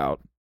upset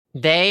about?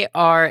 They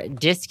are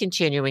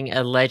discontinuing,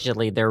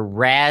 allegedly, their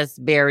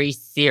raspberry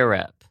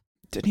syrup.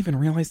 Didn't even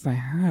realize they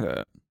had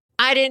it.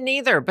 I didn't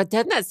either, but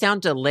doesn't that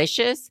sound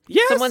delicious?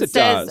 Yes, Someone it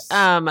says,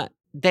 does.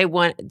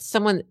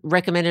 Someone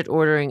recommended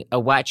ordering a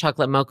white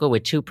chocolate mocha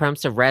with 2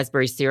 pumps of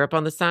raspberry syrup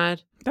on the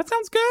side. That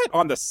sounds good.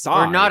 On the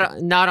side. Or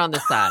not on the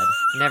side.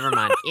 Never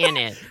mind. In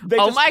it.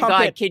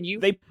 Can you?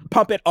 They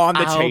pump it on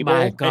the table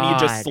and you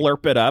just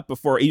slurp it up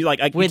before you like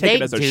you take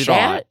it as a shot.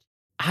 That?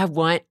 I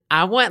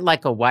want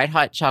like a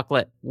white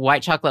chocolate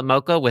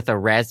mocha with a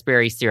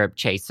raspberry syrup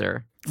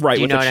chaser. Right,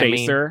 with a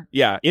chaser. I mean?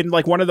 Yeah, in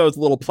like one of those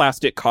little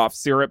plastic cough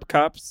syrup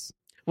cups.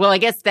 Well, I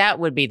guess that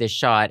would be the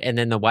shot, and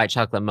then the white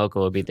chocolate mocha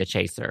would be the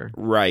chaser.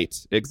 Right,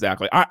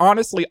 exactly.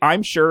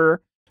 I'm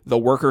sure the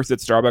workers at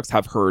Starbucks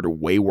have heard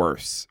way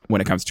worse when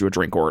it comes to a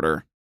drink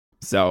order.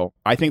 So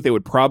I think they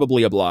would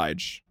probably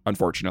oblige,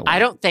 unfortunately. I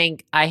don't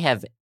think I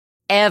have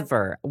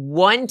ever.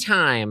 One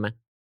time,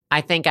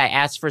 I think I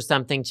asked for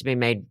something to be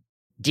made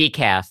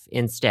decaf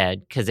instead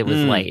because it was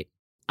late.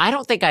 I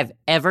don't think I've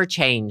ever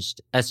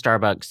changed a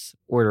Starbucks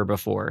order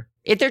before.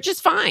 They're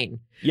just fine.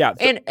 Yeah.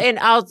 And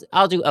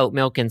I'll do oat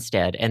milk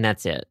instead, and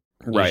that's it.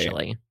 Right.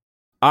 Usually.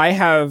 I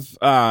have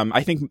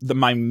I think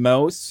my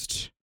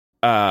most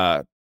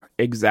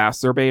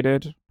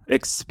exacerbated,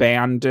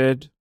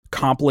 expanded,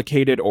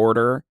 complicated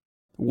order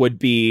would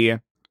be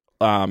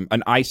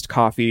an iced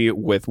coffee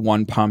with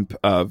 1 pump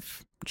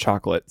of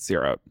chocolate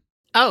syrup.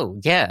 Oh,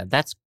 yeah,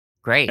 that's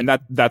great. And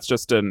that's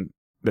just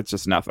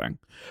nothing.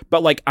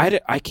 But like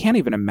I can't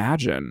even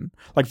imagine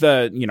like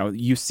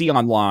you see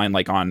online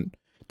like on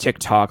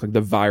TikTok like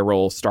the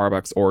viral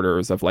Starbucks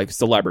orders of like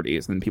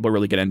celebrities and people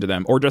really get into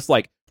them, or just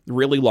like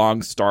really long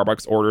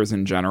Starbucks orders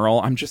in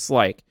general. I'm just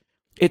like,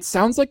 it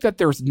sounds like that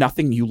there's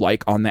nothing you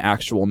like on the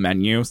actual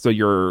menu, so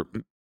you're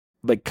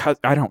like,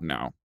 I don't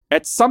know.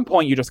 At some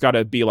point you just got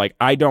to be like,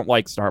 I don't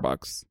like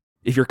Starbucks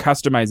if you're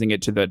customizing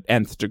it to the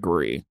nth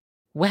degree.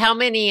 Well, how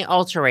many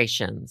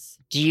alterations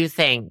do you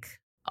think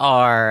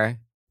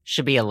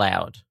should be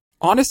allowed?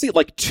 Honestly,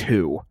 like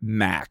 2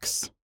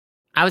 max.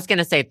 I was going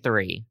to say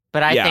 3,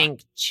 but I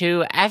think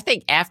 2. I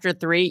think after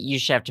 3, you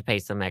should have to pay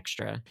some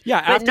extra. Yeah,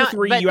 after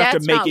 3, you have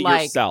to make it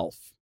yourself.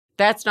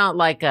 That's not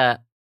like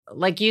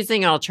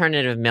using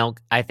alternative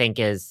milk, I think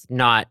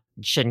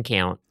shouldn't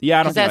count.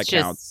 Yeah, I don't think that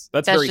counts.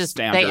 That's very just,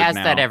 standard they ask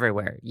now. that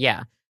everywhere.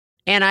 Yeah.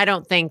 And I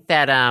don't think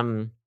that,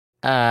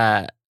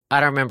 I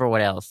don't remember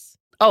what else.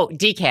 Oh,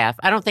 decaf.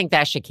 I don't think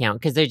that should count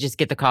because they just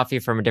get the coffee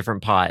from a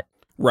different pot.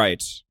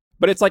 Right.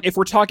 But it's like if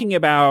we're talking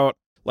about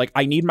like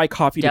I need my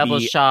coffee double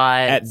to be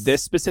shots at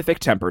this specific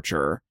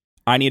temperature.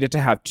 I need it to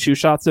have 2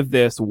 shots of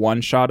this,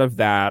 1 shot of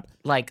that.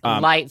 Like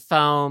light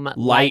foam,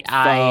 light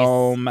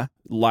ice.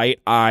 Light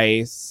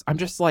ice. I'm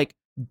just like,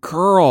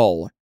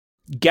 girl,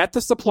 get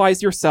the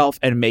supplies yourself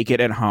and make it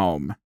at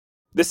home.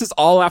 This is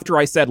all after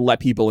I said let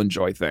people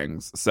enjoy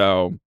things.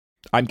 So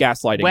I'm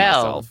gaslighting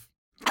myself.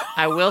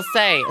 I will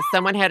say,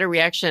 someone had a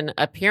reaction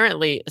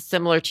apparently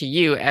similar to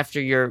you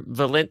after your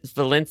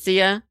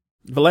Valencia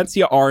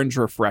Orange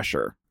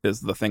Refresher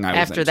is the thing I was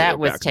after that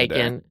was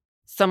taken.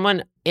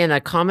 Someone in a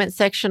comment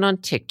section on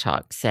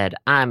TikTok said,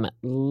 I'm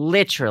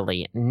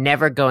literally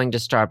never going to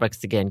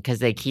Starbucks again because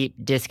they keep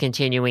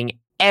discontinuing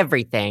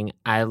everything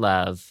I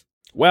love.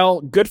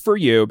 Well, good for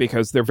you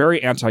because they're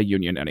very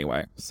anti-union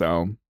anyway.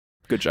 So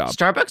good job.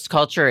 Starbucks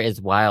culture is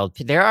wild.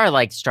 There are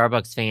like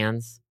Starbucks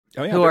fans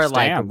who are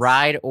like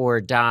ride or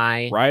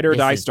die. Ride or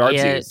die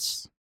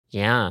Starbucks.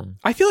 Yeah.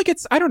 I feel like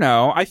I don't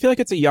know. I feel like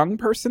it's a young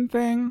person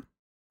thing.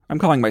 I'm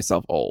calling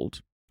myself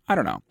old. I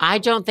don't know. I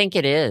don't think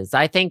it is.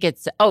 I think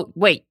it's, oh,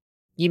 wait.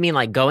 You mean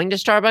like going to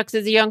Starbucks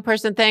is a young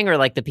person thing, or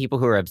like the people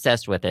who are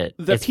obsessed with it?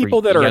 The It's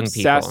people for that are young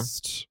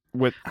obsessed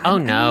with... Oh,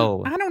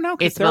 no. I don't know.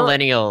 It's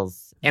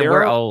millennials, and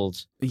we're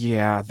old.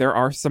 Yeah, there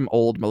are some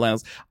old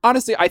millennials.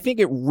 Honestly, I think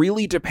it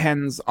really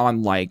depends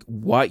on like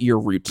what your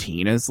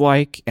routine is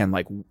like, and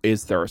like,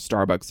 is there a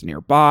Starbucks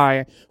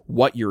nearby?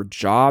 What your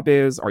job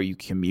is? Are you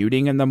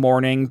commuting in the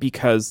morning?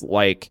 Because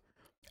like,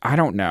 I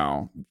don't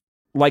know.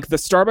 Like the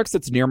Starbucks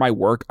that's near my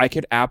work, I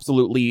could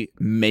absolutely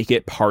make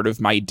it part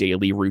of my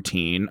daily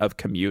routine of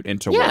commute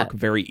into work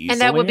very easily. And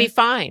that would be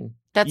fine.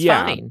 That's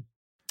fine.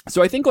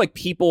 So I think like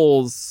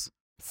people's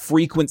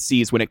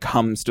frequencies when it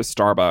comes to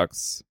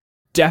Starbucks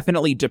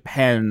definitely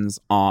depends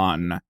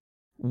on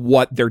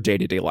what their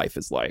day-to-day life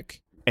is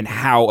like and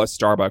how a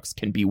Starbucks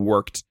can be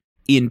worked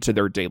into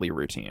their daily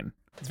routine.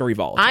 It's very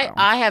volatile.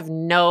 I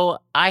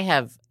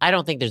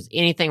don't think there's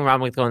anything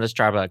wrong with going to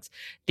Starbucks.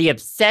 The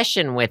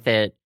obsession with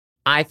it,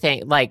 I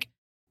think, like,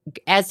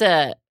 I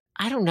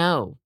don't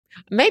know.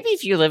 Maybe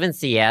if you live in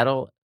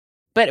Seattle,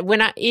 but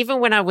when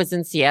I was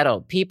in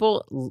Seattle,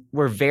 people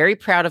were very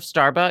proud of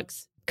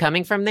Starbucks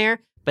coming from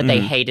there, but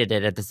they hated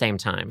it at the same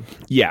time.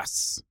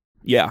 Yes.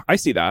 Yeah, I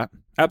see that.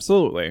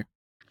 Absolutely.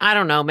 I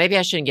don't know. Maybe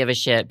I shouldn't give a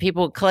shit.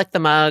 People collect the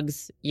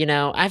mugs. You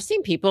know, I've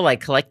seen people like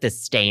collect the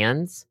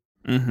stands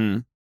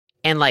and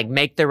like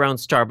make their own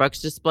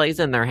Starbucks displays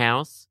in their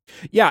house.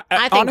 Yeah.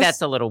 I think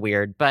that's a little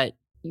weird, but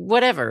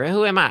whatever.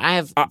 Who am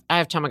I? I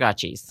have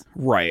Tamagotchis.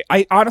 Right.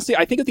 I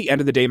think at the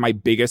end of the day, my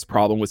biggest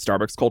problem with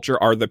Starbucks culture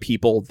are the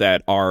people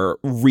that are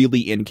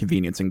really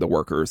inconveniencing the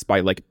workers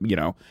by like, you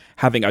know,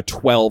 having a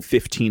 12,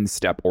 15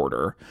 step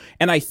order.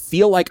 And I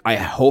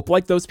hope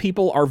like those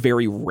people are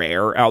very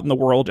rare out in the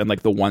world. And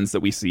like the ones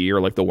that we see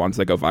are like the ones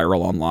that go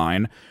viral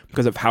online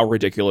because of how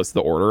ridiculous the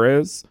order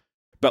is.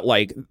 But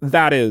like,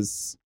 that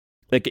is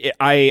like,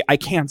 I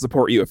can't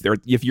support you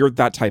if you're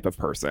that type of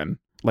person.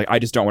 Like, I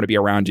just don't want to be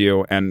around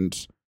you,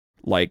 and,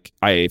 like,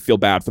 I feel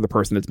bad for the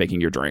person that's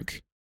making your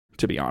drink,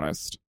 to be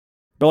honest.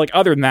 But, like,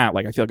 other than that,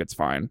 like, I feel like it's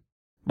fine.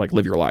 Like,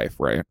 live your life,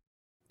 right?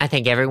 I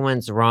think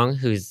everyone's wrong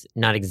who's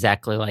not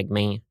exactly like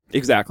me.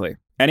 Exactly.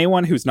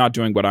 Anyone who's not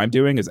doing what I'm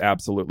doing is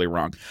absolutely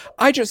wrong.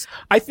 I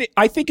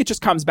think it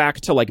just comes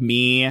back to, like,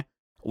 me,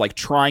 like,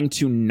 trying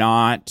to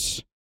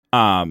not,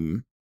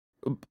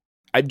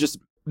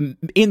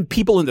 in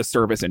people in the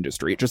service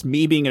industry, just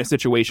me being in a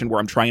situation where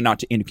I'm trying not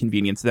to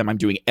inconvenience them. I'm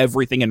doing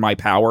everything in my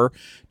power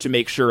to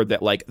make sure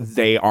that like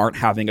they aren't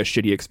having a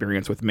shitty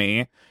experience with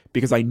me,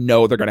 because I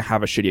know they're going to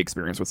have a shitty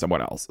experience with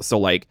someone else. So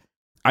like,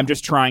 I'm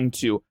just trying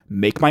to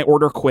make my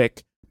order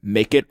quick,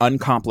 make it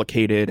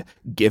uncomplicated,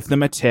 give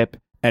them a tip,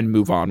 and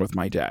move on with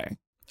my day.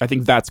 I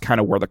think that's kind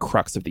of where the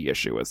crux of the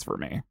issue is for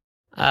me.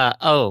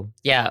 Oh,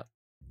 yeah.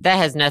 That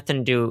has nothing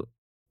to do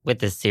with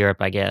the syrup,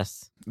 I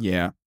guess.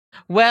 Yeah.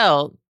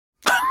 Well,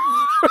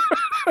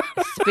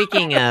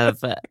 speaking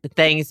of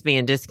things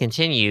being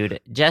discontinued,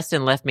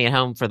 Justin left me at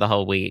home for the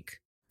whole week.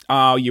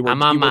 Oh,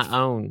 I'm on my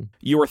own.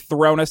 You were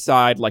thrown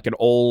aside like an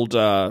old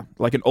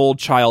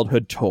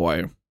childhood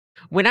toy.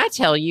 When I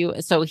tell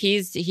you, so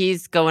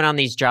he's going on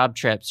these job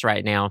trips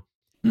right now,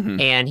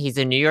 and he's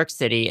in New York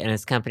City, and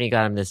his company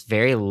got him this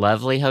very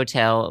lovely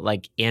hotel,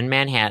 like in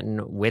Manhattan,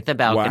 with a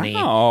balcony.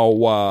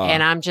 Wow.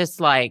 And I'm just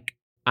like,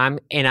 I'm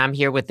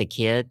here with the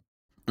kid.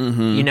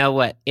 You know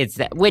what? It's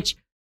that, which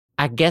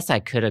I guess I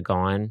could have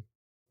gone,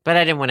 but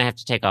I didn't want to have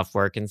to take off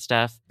work and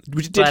stuff.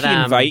 Did he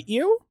invite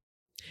you?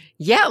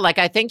 Yeah, like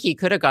I think he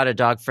could have got a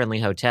dog-friendly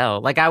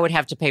hotel. Like I would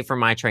have to pay for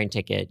my train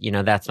ticket. You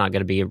know, that's not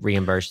going to be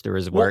reimbursed through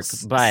his work.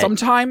 But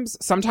sometimes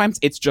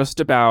it's just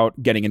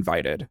about getting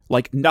invited.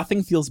 Like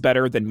nothing feels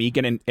better than me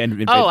getting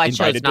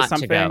invited to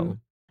something. To go.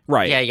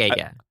 Right.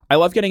 Yeah. I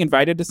love getting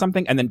invited to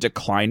something and then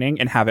declining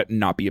and have it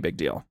not be a big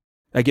deal.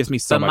 That gives me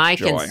so much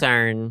joy. But my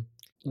concern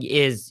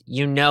is,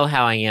 you know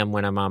how I am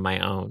when I'm on my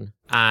own.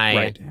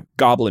 Right.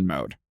 Goblin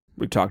mode.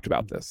 We've talked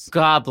about this.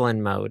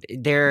 Goblin mode.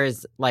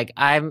 There's like,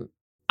 I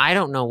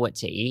don't know what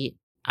to eat.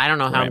 I don't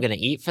know how I'm going to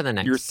eat for the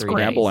next 3 days. You're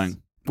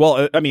scrambling.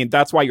 Well, I mean,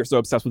 that's why you're so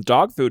obsessed with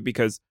dog food,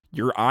 because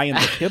you're eyeing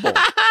the kibble.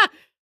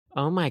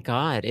 Oh my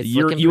God. It's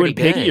looking pretty you and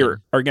Piggy good.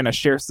 are going to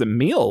share some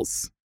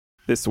meals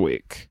this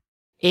week.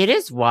 It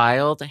is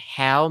wild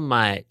how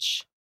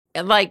much,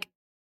 like,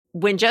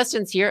 when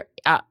Justin's here,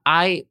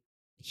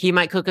 he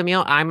might cook a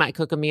meal, I might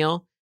cook a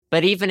meal,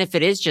 but even if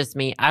it is just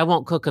me, I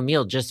won't cook a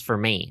meal just for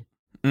me.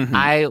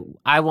 I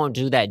won't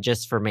do that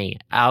just for me.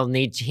 I'll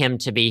need him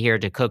to be here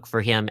to cook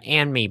for him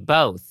and me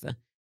both,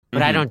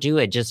 but I don't do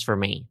it just for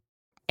me.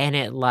 And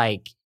it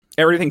like,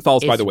 everything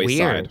falls by the wayside.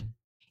 Weird.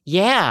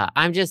 Yeah,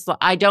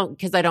 I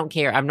don't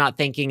care. I'm not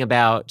thinking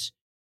about,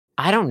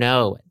 I don't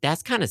know.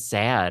 That's kind of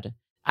sad.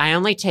 I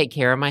only take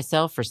care of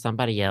myself for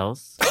somebody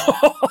else.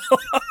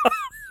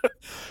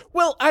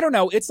 Well, I don't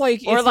know. It's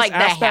like... Or it's like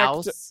the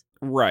house.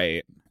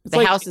 Right. It's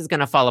the house is going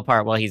to fall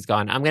apart while he's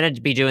gone. I'm going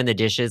to be doing the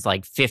dishes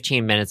like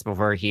 15 minutes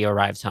before he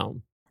arrives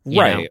home.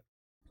 Right.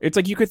 It's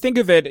like you could think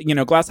of it,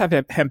 glass half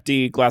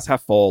empty, glass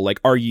half full.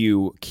 Like, are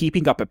you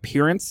keeping up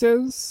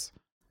appearances?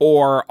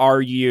 Or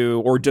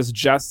does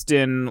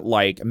Justin,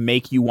 like,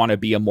 make you want to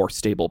be a more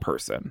stable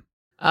person?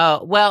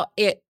 Well,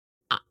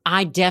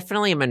 I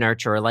definitely am a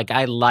nurturer. Like,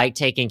 I like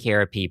taking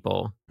care of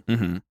people.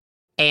 Mm-hmm.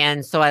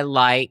 And so I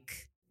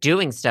like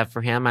doing stuff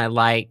for him. I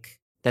like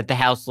that the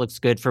house looks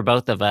good for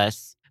both of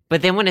us.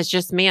 But then when it's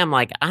just me, I'm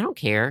like, I don't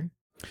care.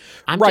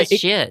 I'm just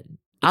shit.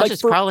 I'll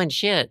just crawl in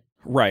shit.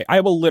 Right. I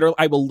will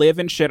live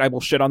in shit. I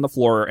will shit on the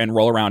floor and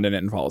roll around in it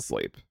and fall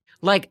asleep.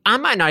 Like, I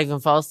might not even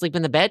fall asleep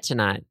in the bed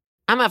tonight.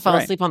 I might fall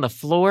asleep on the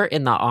floor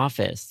in the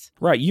office.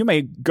 Right. You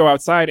may go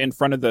outside in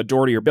front of the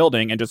door to your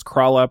building and just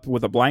crawl up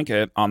with a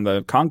blanket on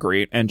the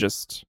concrete and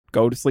just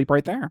go to sleep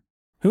right there.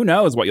 Who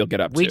knows what you'll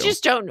get up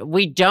to?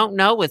 We don't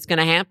know what's going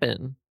to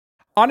happen.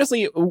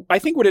 Honestly, I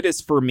think what it is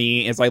for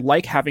me is I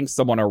like having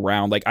someone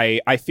around. Like,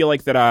 I feel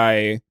like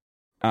that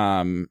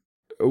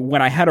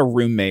when I had a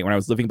roommate, when I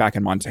was living back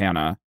in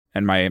Montana,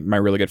 and my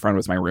really good friend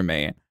was my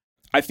roommate,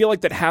 I feel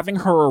like that having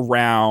her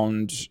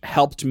around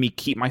helped me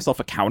keep myself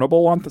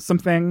accountable on some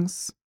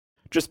things.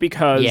 Just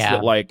because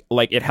that, like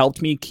it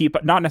helped me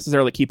not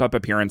necessarily keep up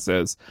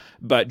appearances,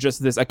 but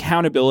just this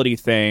accountability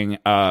thing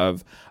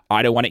of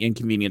I don't want to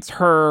inconvenience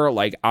her.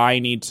 Like, I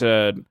need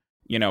to,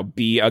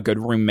 be a good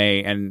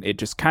roommate. And it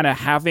just kind of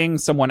having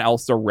someone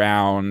else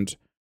around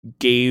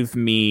gave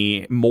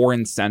me more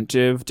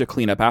incentive to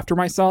clean up after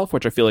myself,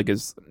 which I feel like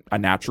is a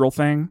natural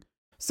thing.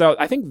 So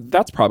I think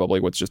that's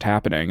probably what's just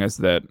happening is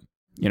that,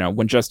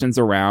 when Justin's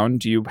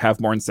around, you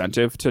have more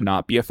incentive to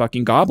not be a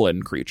fucking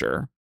goblin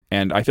creature.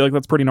 And I feel like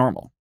that's pretty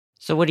normal.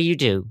 So what do you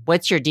do?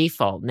 What's your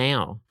default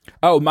now?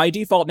 Oh, my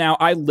default now,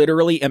 I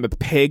literally am a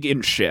pig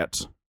in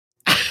shit.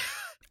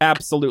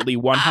 Absolutely,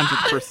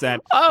 100%.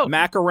 Oh,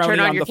 macaroni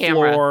on the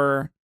camera.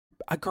 Floor.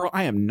 Girl,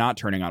 I am not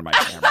turning on my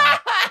camera.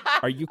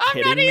 Are you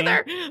kidding me?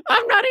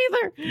 I'm not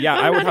either. Yeah,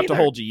 I would have to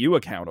hold you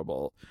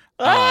accountable.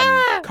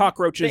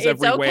 Cockroaches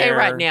everywhere. It's okay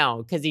right now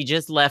because he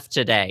just left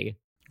today.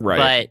 Right.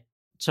 But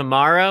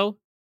tomorrow,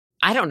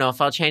 I don't know if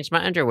I'll change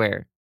my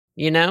underwear.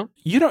 You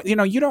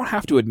don't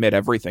have to admit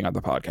everything on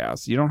the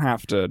podcast. You don't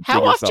have to.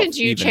 How often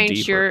do you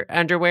change your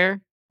underwear?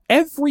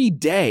 Every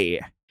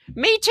day.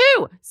 Me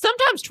too.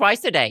 Sometimes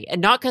twice a day. And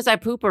not because I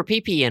poop or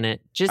pee pee in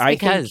it. Just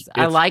because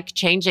I like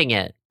changing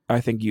it. I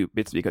think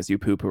it's because you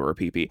poo poo or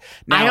pee pee.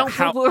 Now, I don't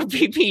poo poo or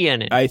pee pee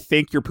in it. I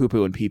think you're poo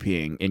poo and pee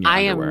peeing in your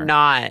underwear. I am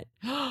not.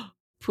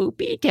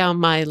 Poopy down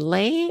my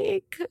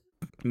leg?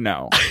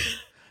 No.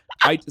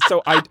 I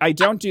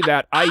don't do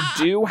that. I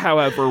do,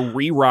 however,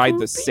 re-ride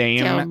the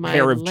same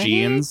pair of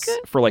jeans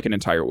for like an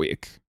entire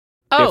week.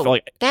 Oh,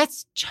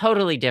 that's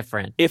totally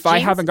different. If I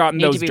haven't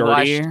gotten those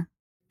dirty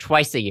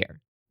twice a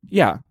year.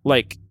 Yeah,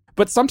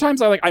 but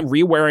sometimes I'm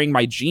re-wearing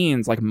my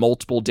jeans like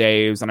multiple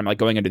days, and I'm like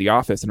going into the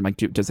office, and I'm like,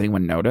 does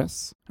anyone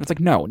notice? And it's like,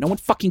 no one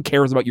fucking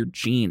cares about your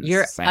jeans.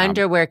 Your Sam.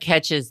 underwear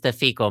catches the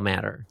fecal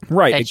matter,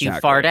 right? That exactly. you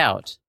fart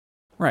out.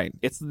 Right.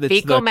 It's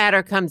fecal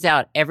matter comes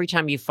out every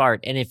time you fart,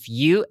 and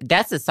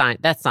that's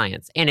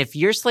science. And if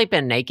you're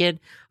sleeping naked,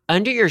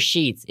 under your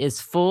sheets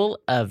is full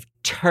of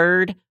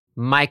turd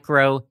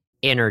micro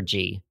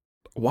energy.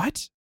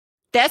 What?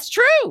 That's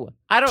true.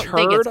 I don't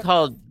think it's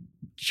called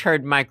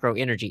turd micro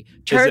energy.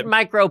 Turd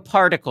micro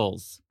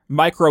particles.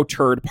 Micro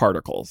turd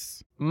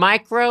particles.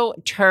 Micro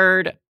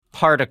turd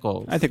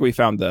particles. I think we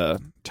found the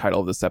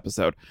title of this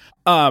episode.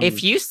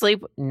 If you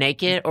sleep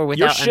naked or without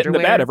you're shitting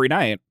underwear, the bed every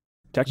night.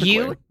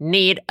 You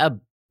need a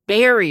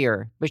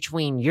barrier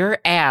between your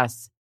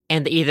ass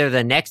and either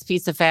the next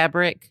piece of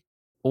fabric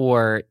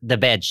or the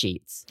bed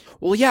sheets.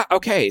 Well, yeah,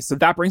 okay. So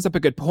that brings up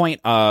a good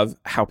point of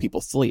how people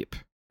sleep.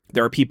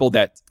 There are people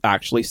that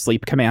actually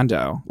sleep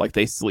commando. Like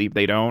they sleep,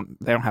 they don't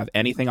have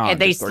anything on. And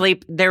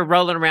they're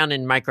rolling around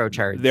in micro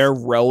turds. They're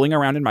rolling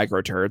around in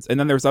micro turds. And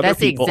then there's other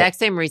people. That's the exact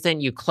same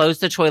reason you close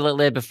the toilet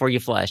lid before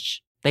you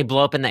flush. They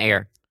blow up in the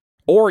air.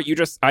 Or you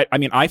just,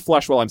 I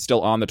flush while I'm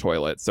still on the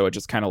toilet, so it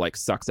just kind of like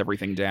sucks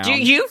everything down. Do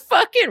you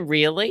fucking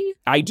really?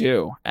 I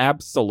do.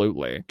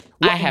 Absolutely.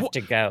 I have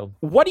to go.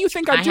 What do you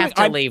think I'm doing? I have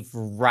to leave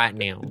right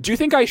now. Do you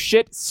think I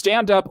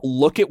stand up,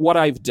 look at what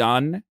I've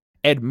done,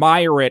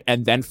 admire it,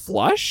 and then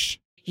flush?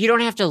 You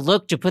don't have to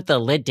look to put the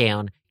lid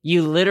down.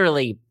 You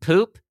literally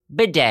poop,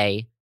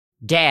 bidet,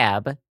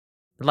 dab,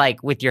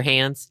 like with your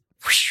hands.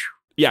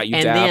 Yeah, you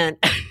and dab. Then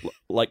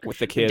like with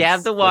the kids.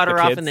 Dab the water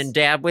off and then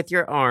dab with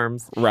your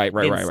arms. Right.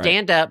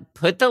 Stand up,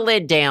 put the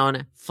lid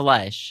down,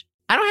 flush.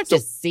 I don't have to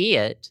see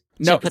it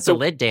to put the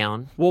lid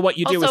down. Well, what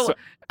you do is...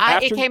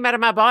 it came out of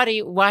my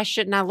body. Why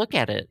shouldn't I look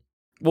at it?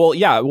 Well,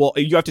 yeah. Well,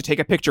 you have to take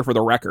a picture for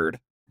the record,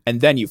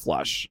 and then you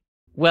flush.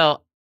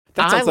 Well,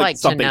 that sounds like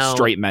something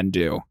straight men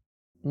do.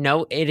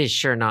 No, it is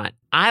sure not.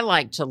 I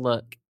like to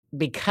look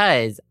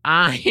because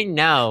I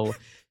know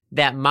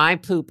that my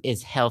poop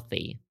is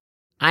healthy.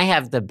 I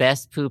have the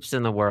best poops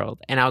in the world.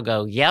 And I'll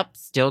go, yep,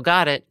 still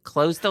got it.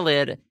 Close the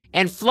lid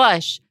and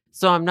flush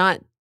so I'm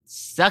not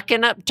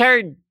sucking up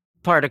turd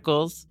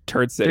particles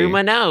through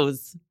my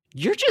nose.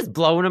 You're just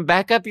blowing them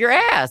back up your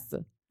ass.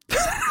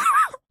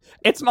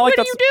 It's not like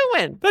what are you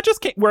doing? That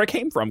just came where it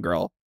came from,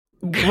 girl.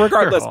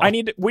 Regardless,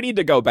 Girl. we need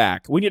to go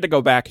back. We need to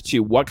go back to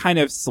what kind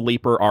of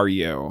sleeper are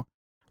you?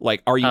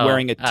 Like, are you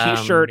wearing a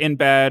t-shirt in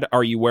bed?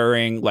 Are you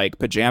wearing like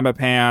pajama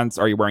pants?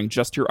 Are you wearing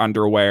just your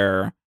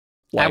underwear?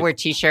 I wear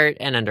t-shirt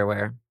and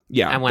underwear.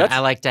 Yeah. I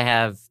like to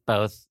have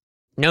both.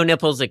 No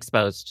nipples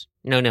exposed.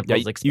 No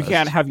nipples exposed. You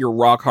can't have your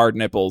rock hard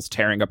nipples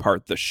tearing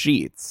apart the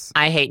sheets.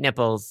 I hate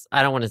nipples.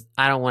 I don't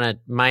want to.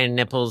 My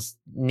nipples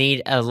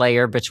need a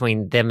layer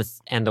between them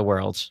and the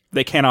world.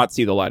 They cannot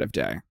see the light of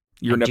day.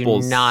 Your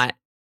nipples do not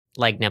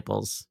like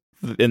nipples.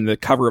 In the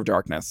cover of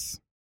darkness.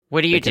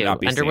 What do you do?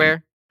 Underwear?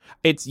 Seen.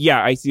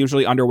 It's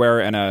usually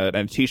underwear and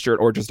a t-shirt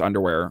or just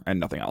underwear and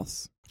nothing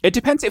else. It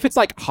depends. If it's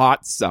like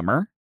hot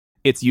summer,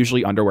 it's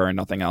usually underwear and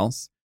nothing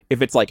else.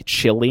 If it's like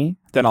chilly,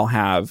 then I'll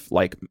have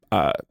like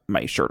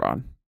my shirt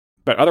on.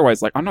 But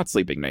otherwise, like, I'm not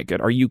sleeping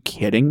naked. Are you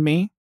kidding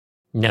me?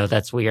 No,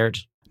 that's weird.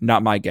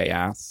 Not my gay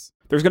ass.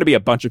 There's going to be a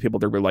bunch of people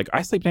that will be like,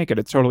 I sleep naked.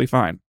 It's totally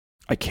fine.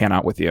 I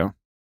cannot with you.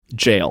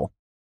 Jail.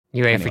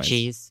 You ready for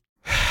cheese?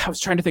 I was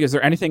trying to think, is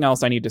there anything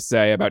else I need to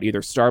say about either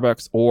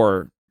Starbucks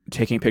or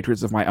taking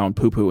pictures of my own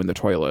poo-poo in the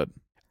toilet?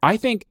 I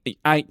think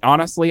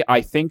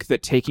that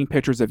taking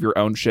pictures of your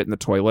own shit in the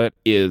toilet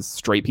is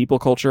straight people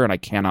culture,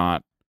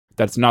 and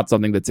that's not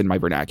something that's in my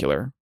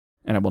vernacular.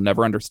 And I will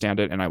never understand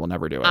it, and I will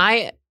never do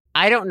it.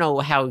 I don't know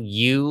how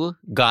you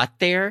got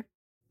there,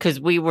 because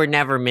we were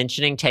never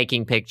mentioning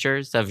taking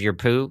pictures of your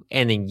poo,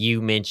 and then you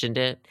mentioned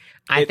it.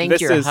 I think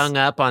you're hung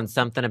up on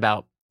something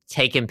about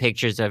taking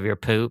pictures of your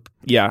poop.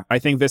 Yeah, I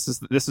think this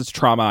is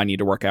trauma I need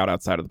to work out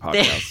outside of the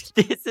podcast.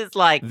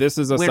 This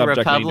is a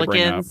subject I need to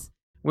bring up.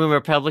 When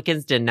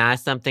Republicans deny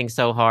something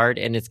so hard,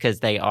 and it's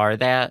because they are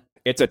that.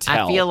 It's a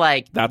tell. I feel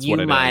like that's you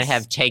what it might is.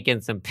 have taken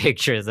some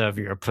pictures of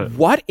your poop.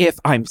 What if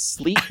I'm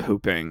sleep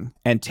pooping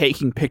and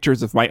taking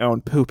pictures of my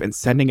own poop and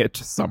sending it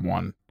to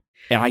someone,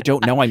 and I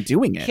don't know I'm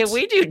doing it? Can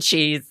we do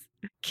cheese?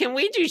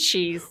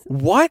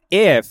 What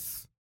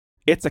if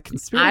it's a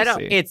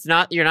conspiracy? It's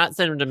not. You're not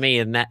sending them to me,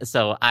 and that.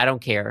 So I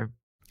don't care.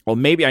 Well,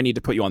 maybe I need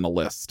to put you on the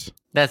list.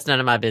 That's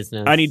none of my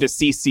business. I need to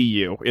CC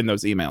you in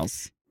those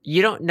emails.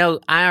 You don't know.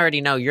 I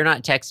already know you're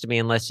not texting me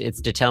unless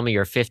it's to tell me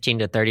you're 15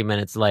 to 30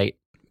 minutes late.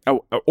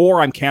 Oh,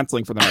 or I'm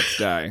canceling for the next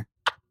day.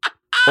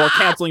 Or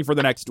canceling for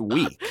the next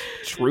week.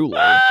 Truly.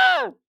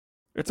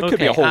 It could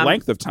be a whole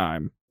length of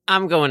time.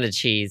 I'm going to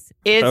cheese.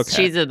 It's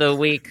cheese of the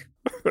week.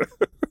 You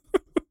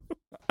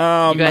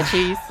got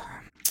cheese?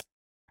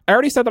 I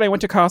already said that I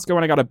went to Costco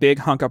and I got a big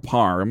hunk of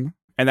parm.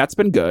 And that's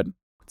been good.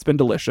 It's been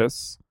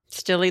delicious.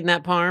 Still eating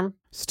that parm?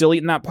 Still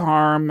eating that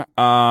parm.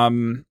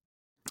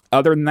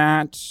 Other than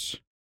that,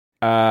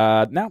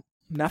 no,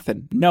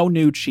 nothing. No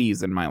new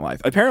cheese in my life.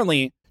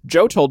 Apparently,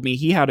 Joe told me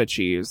he had a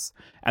cheese,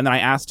 and then I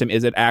asked him,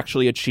 is it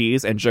actually a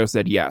cheese? And Joe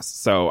said yes.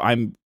 So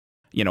I'm,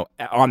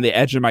 on the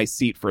edge of my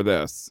seat for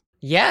this.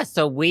 Yeah,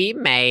 so we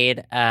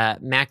made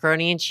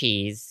macaroni and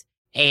cheese,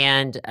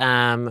 and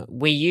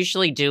we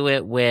usually do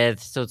it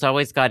with, so it's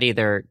always got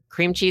either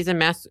cream cheese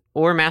and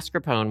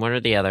mascarpone, one or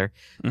the other,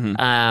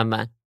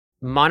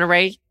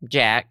 Monterey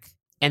Jack,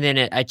 and then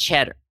a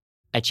cheddar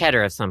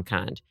of some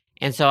kind.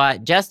 And so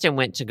Justin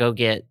went to go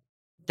get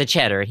the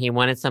cheddar. He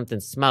wanted something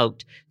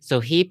smoked.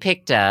 So he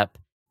picked up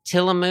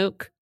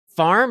Tillamook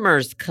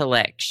Farmer's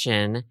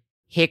Collection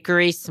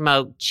Hickory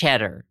Smoked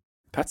Cheddar.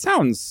 That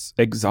sounds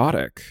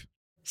exotic.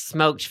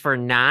 Smoked for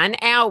 9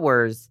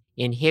 hours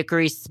in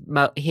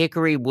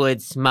hickory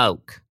wood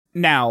smoke.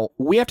 Now,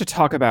 we have to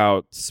talk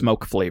about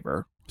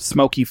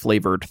smoky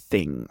flavored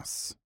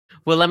things.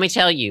 Well, let me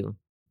tell you,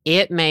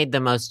 it made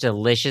the most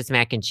delicious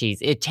mac and cheese.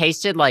 It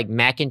tasted like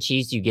mac and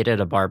cheese you get at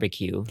a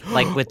barbecue,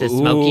 like with the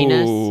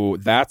smokiness. Ooh,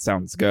 that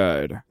sounds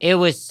good. It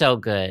was so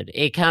good.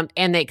 It comes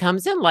in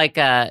like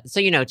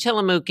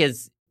Tillamook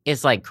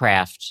is like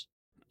Kraft.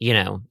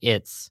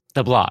 It's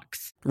the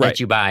blocks that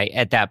you buy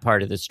at that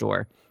part of the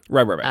store.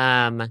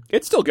 Right.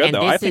 It's still good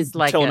though. I think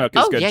Tillamook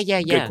is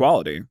good. Good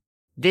quality.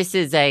 This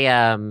is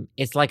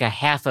it's like a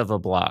half of a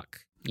block.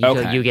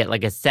 You get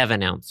like a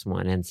 7-ounce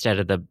one instead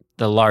of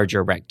the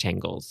larger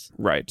rectangles.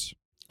 Right.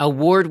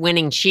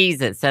 Award-winning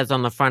cheese, it says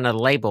on the front of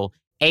the label,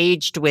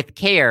 aged with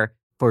care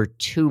for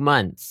 2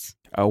 months.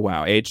 Oh,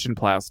 wow. Aged in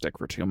plastic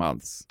for 2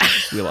 months.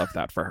 We love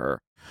that for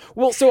her.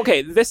 Well, so,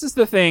 okay, this is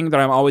the thing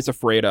that I'm always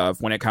afraid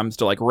of when it comes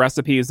to, like,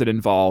 recipes that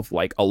involve,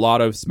 like, a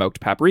lot of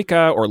smoked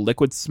paprika or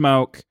liquid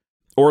smoke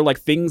or, like,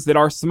 things that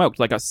are smoked,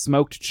 like a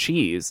smoked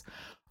cheese.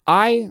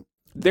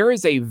 There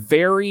is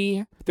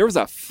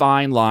a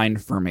fine line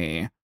for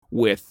me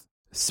with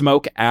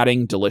smoke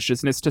adding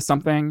deliciousness to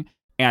something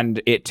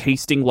and it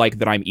tasting like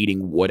that I'm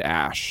eating wood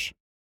ash.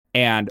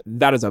 And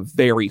that is a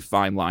very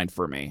fine line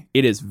for me.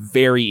 It is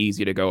very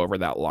easy to go over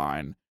that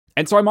line.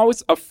 And so I'm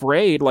always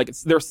afraid, like,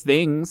 there's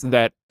things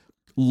that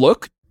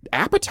look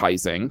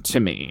appetizing to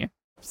me.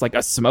 It's like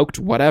a smoked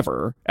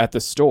whatever at the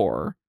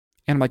store.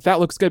 And I'm like, that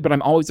looks good, but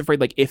I'm always afraid,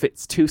 like, if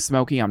it's too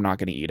smoky, I'm not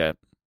going to eat it.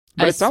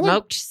 But a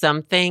smoked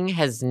something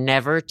has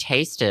never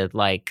tasted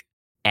like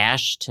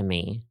ash to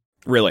me.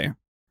 Really?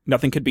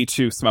 Nothing could be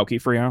too smoky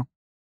for you?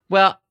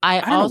 Well,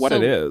 I don't know what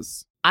it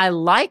is. I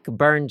like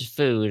burned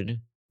food,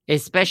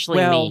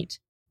 especially meat.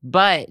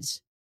 But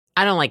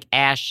I don't like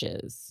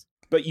ashes.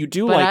 But you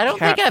do But like I don't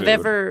cat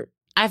think food.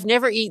 I've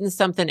never eaten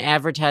something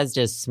advertised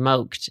as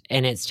smoked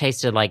and it's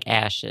tasted like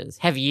ashes.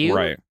 Have you?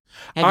 Right.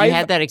 Have you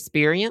had that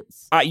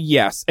experience?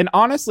 Yes. And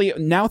honestly,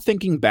 now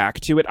thinking back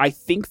to it, I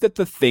think that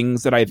the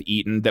things that I've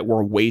eaten that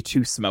were way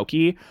too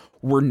smoky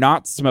were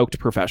not smoked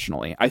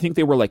professionally. I think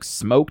they were like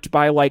smoked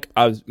by like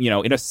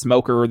in a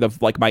smoker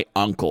of like my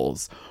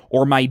uncles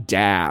or my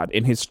dad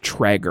in his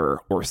Traeger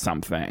or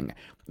something.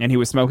 And he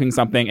was smoking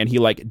something and he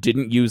like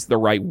didn't use the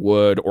right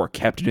wood or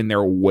kept it in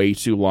there way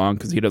too long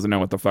because he doesn't know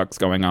what the fuck's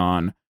going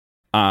on.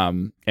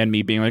 And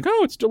me being like,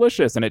 oh, it's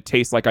delicious. And it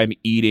tastes like I'm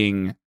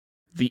eating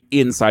the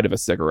inside of a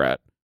cigarette.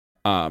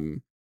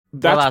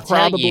 That's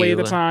probably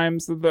the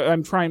times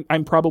that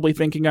I'm probably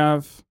thinking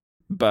of.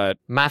 But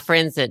my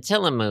friends at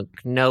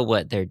Tillamook know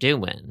what they're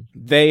doing.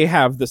 They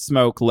have the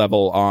smoke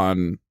level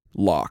on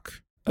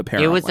lock,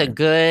 apparently. It was a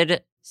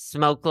good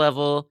smoke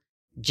level.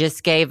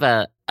 Just gave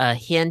a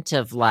hint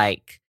of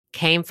like,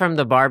 came from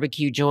the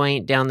barbecue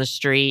joint down the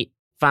street.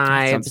 That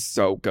Vibes. sounds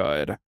so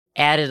good.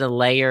 Added a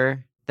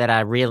layer that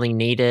I really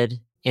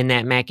needed in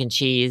that mac and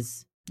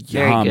cheese.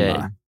 Yum. Very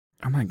good.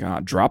 Oh my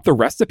God. Drop the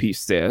recipe,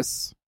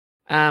 sis.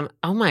 Oh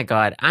my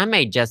God. I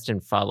made Justin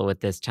follow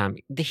it this time.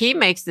 He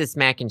makes this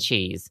mac and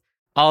cheese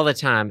all the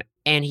time.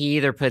 And he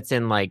either puts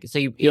in like, so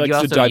he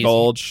likes to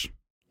divulge.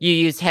 You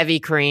use heavy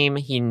cream.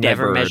 He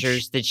never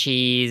measures the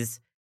cheese.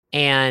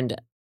 And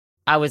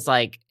I was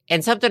like,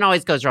 and something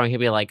always goes wrong.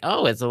 He'll be like,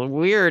 oh, it's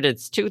weird.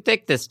 It's too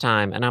thick this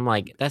time. And I'm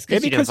like, that's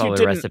because you didn't follow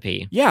the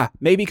recipe. Yeah,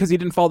 maybe because you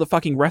didn't follow the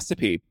fucking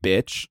recipe,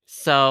 bitch.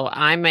 So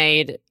I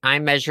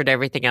measured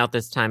everything out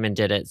this time and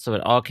did it. So it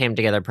all came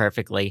together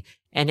perfectly.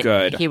 And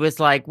he was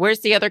like,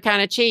 where's the other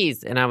kind of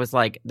cheese? And I was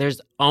like,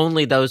 there's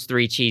only those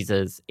 3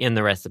 cheeses in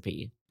the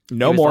recipe.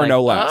 No more,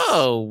 no less.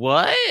 Oh,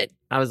 what?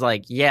 I was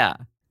like, yeah,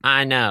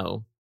 I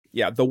know.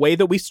 Yeah, the way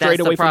that we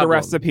strayed away from the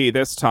recipe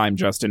this time,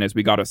 Justin, is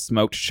we got a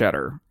smoked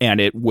cheddar, and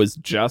it was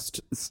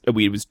just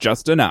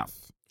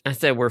enough. I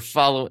said we're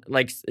following.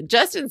 Like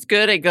Justin's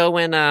good at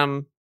going,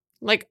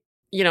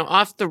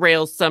 off the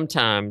rails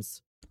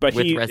sometimes. But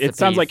it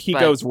sounds like he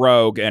goes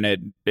rogue, and it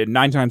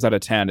 9 times out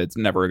of 10, it's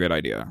never a good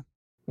idea.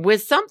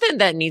 With something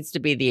that needs to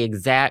be the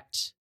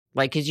exact.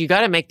 Like, because you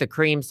got to make the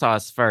cream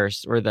sauce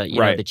first, or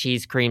the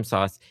cheese cream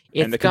sauce.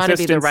 It's got to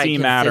be the right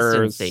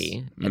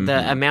consistency. Mm-hmm.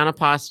 The amount of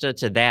pasta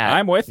to that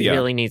I'm with you.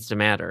 Really needs to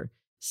matter.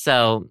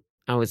 So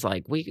I was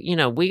like, we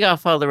got to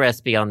follow the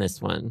recipe on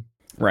this one.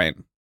 Right.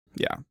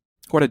 Yeah.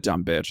 What a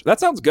dumb bitch. That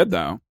sounds good,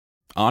 though.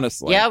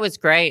 Honestly. Yeah, it was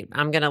great.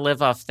 I'm going to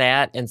live off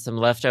that and some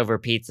leftover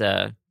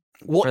pizza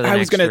for the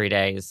next 3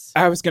 days.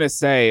 I was going to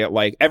say,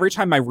 like, every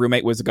time my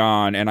roommate was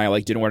gone and I,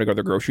 like, didn't want to go to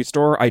the grocery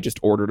store, I just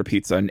ordered a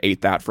pizza and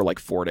ate that for, like,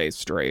 4 days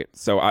straight.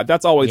 So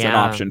that's always an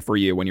option for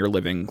you when you're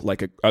living,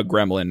 like, a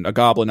gremlin, a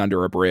goblin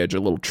under a bridge, a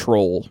little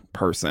troll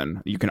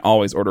person. You can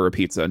always order a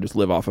pizza and just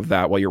live off of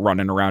that while you're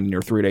running around in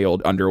your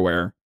 3-day-old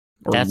underwear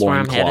or that's where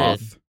I'm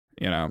headed.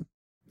 You know.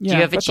 Yeah, do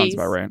you have a that cheese? Sounds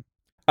about right.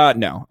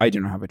 No, I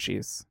do not have a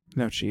cheese.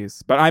 No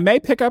cheese. But I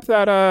may pick up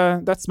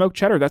that smoked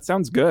cheddar. That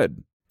sounds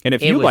good. And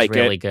if you like it, it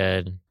was really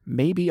good.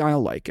 Maybe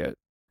I'll like it.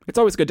 It's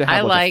always good to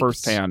have a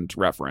first-hand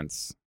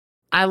reference.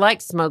 I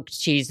like smoked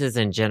cheeses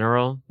in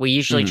general. We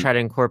usually try to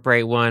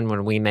incorporate one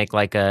when we make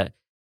like a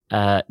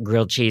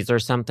grilled cheese or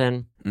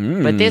something.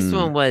 But this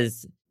one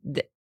was,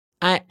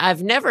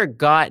 I've never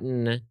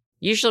gotten,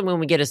 usually when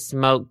we get a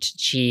smoked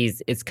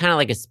cheese, it's kind of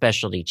like a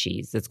specialty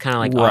cheese. It's kind of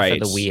like off of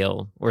the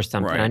wheel or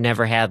something. I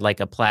never had like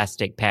a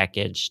plastic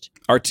packaged.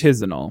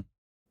 Artisanal.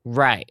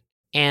 Right.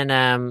 And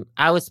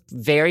I was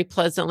very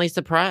pleasantly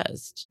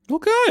surprised. Well,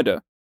 good.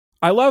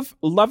 I love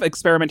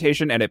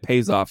experimentation, and it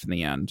pays off in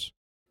the end.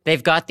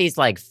 They've got these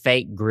like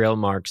fake grill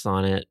marks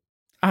on it.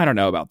 I don't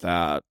know about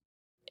that.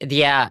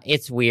 Yeah,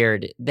 it's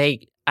weird.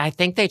 I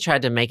think they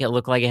tried to make it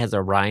look like it has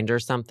a rind or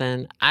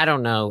something. I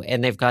don't know.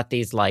 And they've got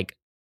these like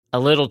a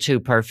little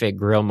too perfect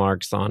grill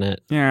marks on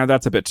it. Yeah,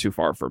 that's a bit too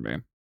far for me.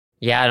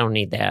 Yeah, I don't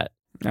need that.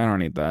 I don't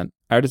need that.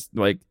 I just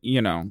I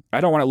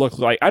don't want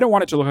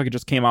it to look like it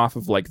just came off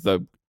of like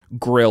the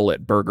grill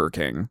at Burger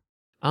King.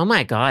 Oh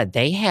my God.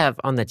 They have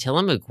on the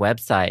Tillamook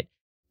website,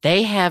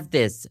 they have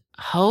this,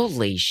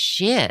 holy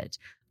shit.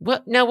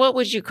 What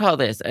would you call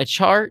this? A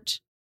chart?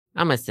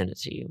 I'm going to send it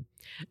to you.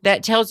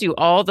 That tells you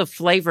all the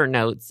flavor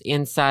notes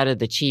inside of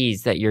the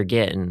cheese that you're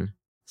getting.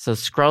 So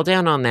scroll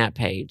down on that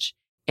page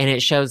and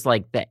it shows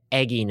like the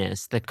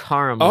egginess, the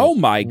caramel. Oh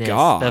my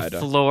God. The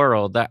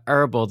floral, the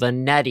herbal, the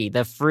nutty,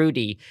 the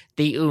fruity,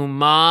 the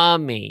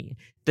umami,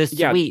 the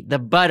sweet, the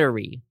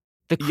buttery.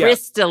 The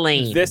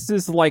crystalline. This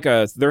is like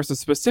there's a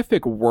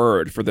specific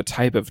word for the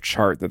type of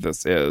chart that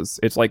this is.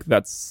 It's like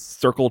that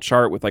circle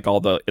chart with like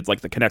it's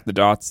like the connect the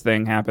dots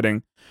thing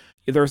happening.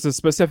 There's a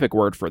specific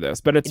word for this,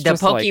 but it's the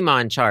just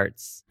Pokemon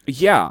charts.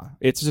 Yeah.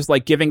 It's just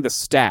like giving the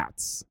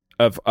stats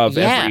of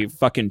every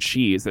fucking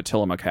cheese that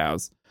Tillamook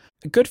has.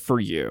 Good for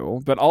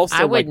you, but also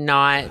I would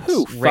not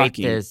who rate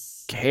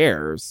this.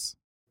 Cares?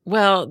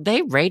 Well,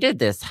 they rated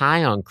this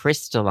high on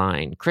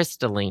crystalline.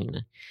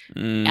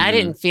 I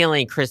didn't feel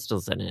any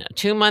crystals in it.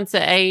 2 months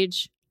of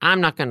age,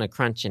 I'm not going to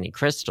crunch any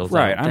crystals.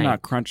 Right. I'm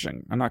not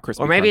crunching. I'm not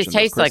crispy. Or maybe it crunching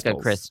those tastes like a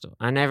crystals. crystal.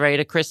 I never ate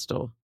a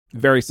crystal.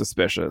 Very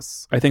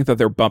suspicious. I think that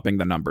they're bumping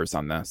the numbers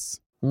on this.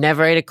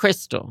 Never ate a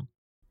crystal.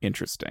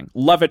 Interesting.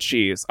 Love a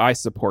cheese. I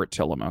support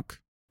Tillamook.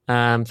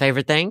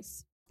 Favorite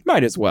things?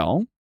 Might as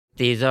well.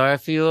 These are a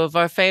few of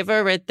our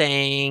favorite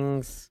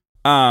things.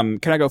 Can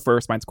I go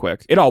first? Mine's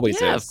quick. It always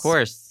is. Yeah, of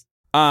course.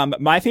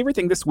 My favorite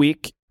thing this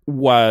week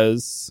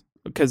was,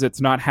 because it's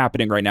not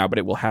happening right now, but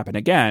it will happen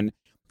again,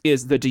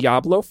 is the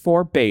Diablo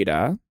 4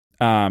 beta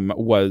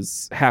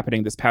was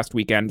happening this past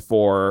weekend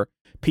for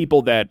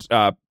people that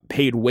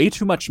paid way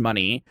too much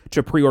money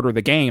to pre-order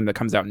the game that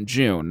comes out in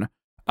June.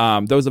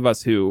 Those of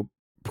us who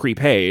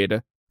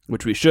prepaid,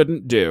 which we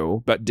shouldn't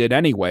do, but did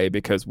anyway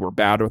because we're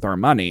bad with our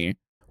money,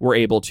 were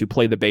able to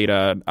play the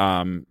beta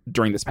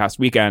during this past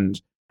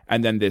weekend.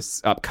 And then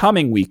this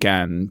upcoming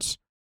weekend,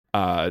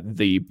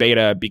 the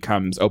beta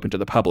becomes open to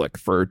the public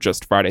for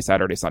just Friday,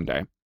 Saturday,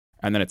 Sunday.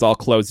 And then it's all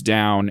closed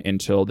down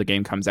until the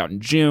game comes out in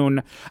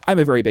June. I'm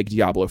a very big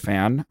Diablo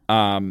fan,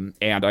 and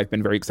I've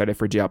been very excited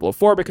for Diablo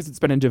 4 because it's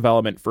been in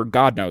development for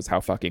God knows how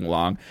fucking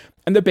long.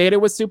 And the beta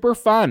was super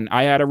fun.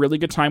 I had a really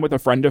good time with a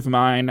friend of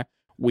mine.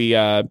 We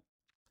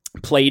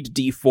played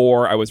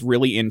D4. I was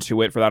really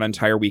into it for that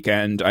entire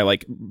weekend.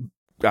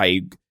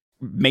 I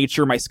made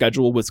sure my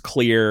schedule was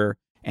clear,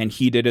 and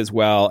he did as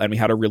well, and we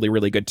had a really,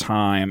 really good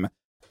time.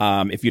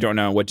 If you don't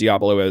know what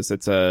Diablo is,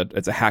 it's a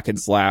hack and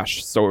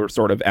slash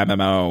sort of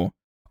MMO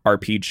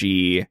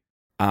RPG,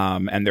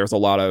 and there's a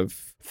lot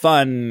of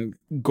fun,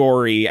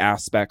 gory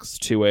aspects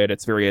to it.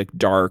 It's very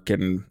dark,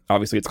 and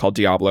obviously it's called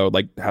Diablo,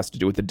 like has to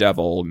do with the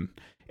devil, and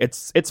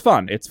it's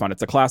fun. It's fun.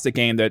 It's a classic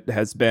game that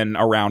has been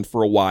around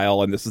for a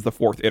while, and this is the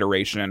 4th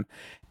iteration.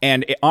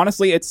 And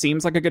honestly, it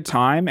seems like a good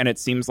time, and it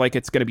seems like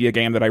it's going to be a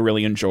game that I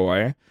really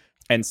enjoy.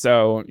 And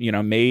so,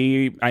 I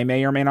may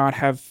or may not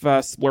have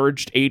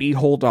splurged $80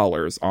 whole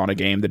on a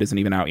game that isn't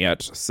even out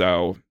yet.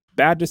 So,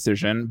 bad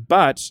decision.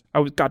 But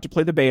I got to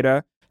play the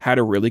beta, had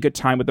a really good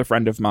time with a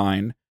friend of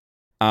mine.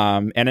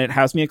 And it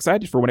has me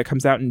excited for when it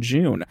comes out in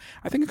June.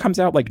 I think it comes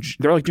out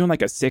they're doing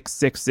like a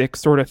 666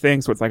 sort of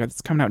thing. So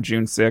it's coming out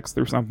June 6th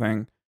or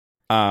something.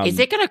 Is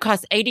it going to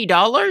cost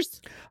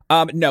 $80?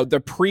 No, the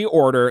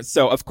pre-order.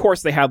 So, of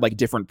course, they had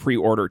different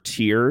pre-order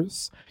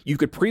tiers. You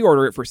could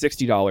pre-order it for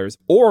 $60,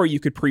 or you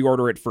could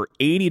pre-order it for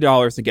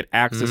 $80 and get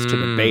access to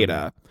the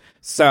beta.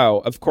 So,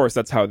 of course,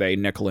 that's how they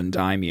nickel and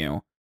dime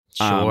you.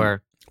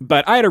 Sure.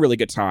 But I had a really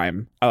good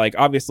time.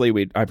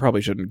 Obviously, I probably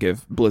shouldn't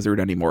give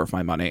Blizzard any more of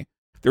my money.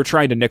 They're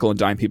trying to nickel and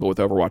dime people with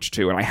Overwatch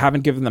 2, and I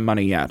haven't given them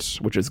money yet,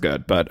 which is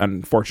good. But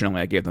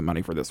unfortunately, I gave them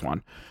money for this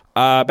one.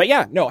 But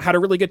yeah, no, had a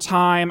really good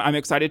time. I'm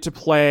excited to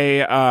play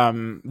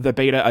the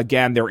beta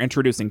again. They're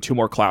introducing 2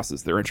 more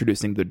classes. They're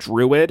introducing the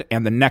Druid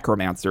and the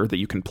Necromancer that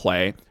you can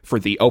play for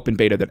the open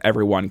beta that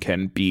everyone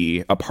can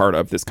be a part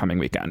of this coming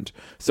weekend.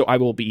 So I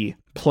will be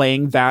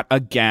playing that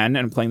again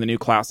and playing the new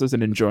classes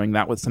and enjoying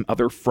that with some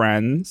other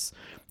friends.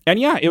 And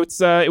yeah, it was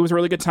a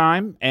really good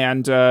time,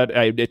 and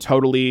it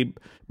totally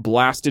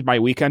blasted my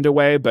weekend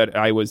away, but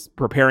I was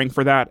preparing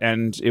for that,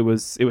 and it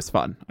was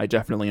fun. I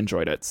definitely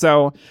enjoyed it.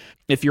 So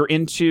if you're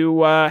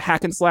into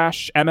hack and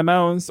slash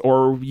MMOs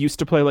or used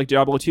to play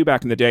Diablo 2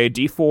 back in the day,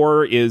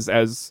 D4 is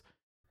as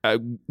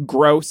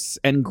gross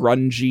and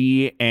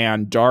grungy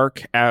and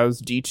dark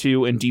as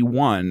D2 and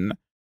D1.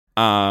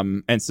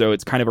 And so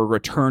it's kind of a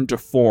return to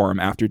form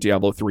after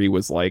Diablo 3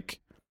 was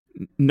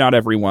not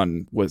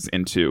everyone was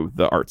into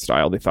the art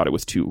style. They thought it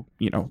was too,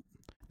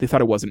 they thought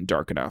it wasn't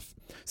dark enough.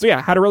 So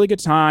yeah, had a really good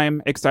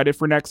time. Excited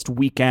for next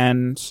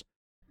weekend.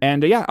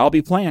 And yeah, I'll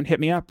be playing. Hit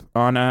me up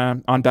on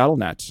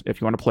Battle.net if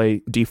you want to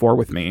play D4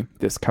 with me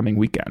this coming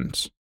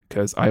weekend,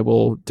 because I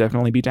will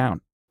definitely be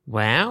down.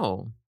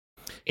 Wow.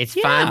 It's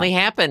finally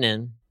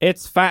happening.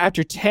 It's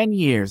after 10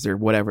 years or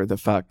whatever the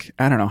fuck.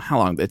 I don't know how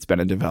long it's been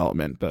in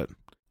development, but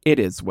it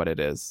is what it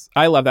is.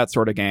 I love that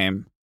sort of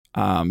game.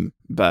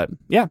 But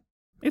yeah,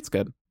 it's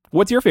good.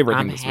 What's your favorite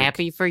thing this week? I'm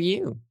happy for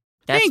you.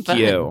 That's Thank fun.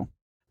 you.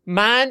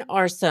 Mine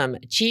are some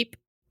cheap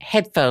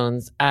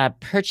headphones I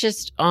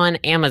purchased on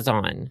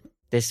Amazon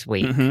this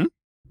week.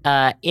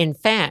 Mm-hmm. In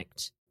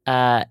fact,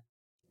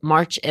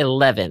 March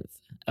 11th,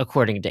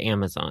 according to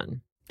Amazon.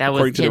 That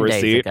was 10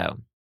 days ago.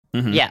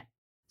 Mm-hmm. Yeah.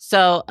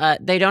 So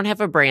they don't have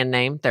a brand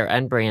name. They're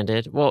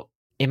unbranded. Well,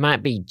 it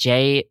might be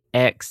JXREV.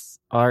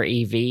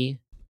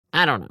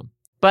 I don't know.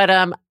 But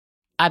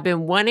I've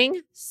been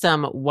wanting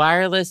some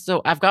wireless.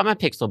 So I've got my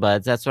Pixel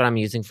Buds. That's what I'm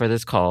using for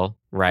this call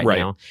right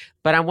now.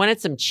 But I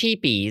wanted some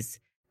cheapies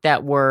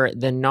that were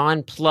the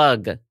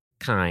non-plug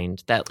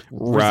kind that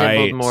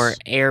resembled more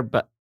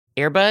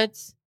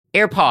AirPods.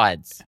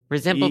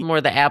 Resembled more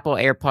the Apple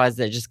AirPods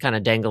that just kind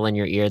of dangle in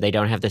your ear. They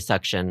don't have the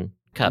suction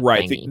cup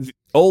thingy. The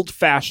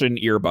old-fashioned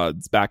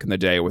earbuds back in the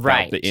day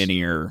without the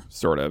in-ear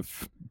sort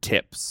of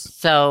tips.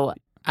 So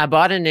I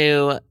bought a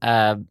new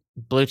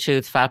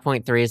Bluetooth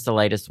 5.3 is the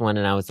latest one,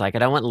 and I was like, I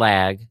don't want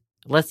lag.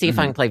 Let's see if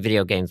I can play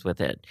video games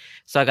with it.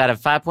 So I got a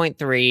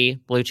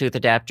 5.3 Bluetooth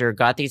adapter,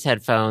 got these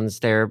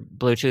headphones. They're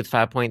Bluetooth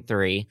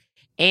 5.3.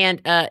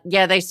 And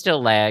yeah, they still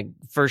lag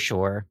for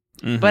sure.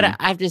 But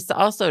I've just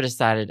also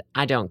decided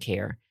I don't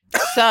care.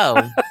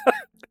 So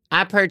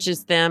I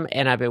purchased them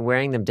and I've been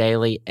wearing them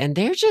daily, and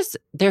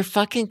they're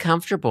fucking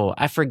comfortable.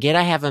 I forget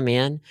I have them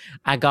in.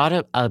 I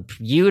got a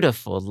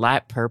beautiful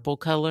light purple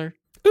color.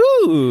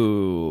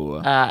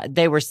 Ooh.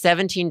 They were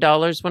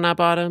 $17 when I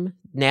bought them.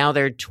 Now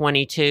they're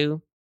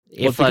 $22.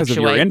 It fluctuates. Because of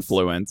your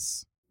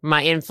influence.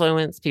 My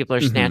influence. People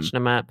are snatching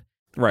them up.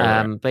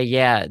 Right. But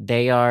yeah,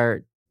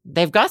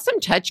 they've got some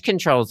touch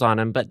controls on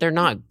them, but they're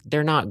not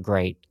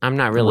great. I'm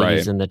not really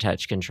using the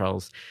touch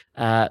controls.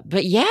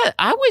 But yeah,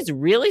 I was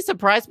really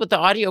surprised with the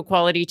audio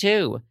quality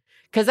too.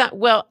 Because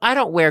I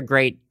don't wear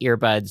great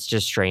earbuds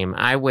to stream.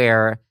 I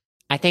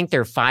think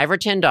they're $5 or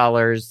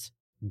 $10.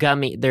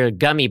 They're a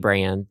gummy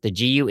brand, the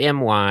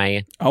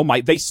GUMY. Oh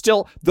my, that's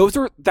still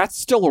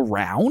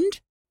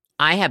around?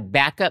 I have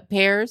backup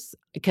pairs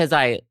because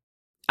I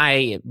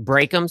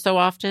break them so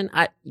often.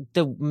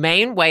 The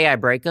main way I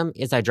break them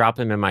is I drop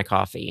them in my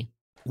coffee.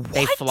 What?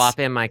 They flop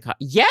in my coffee.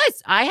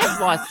 Yes, I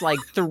have lost like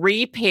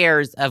 3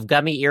 pairs of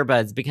gummy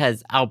earbuds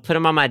because I'll put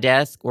them on my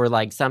desk or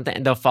like something,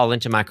 and they'll fall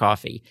into my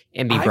coffee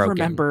and be broken. I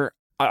remember,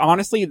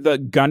 honestly, the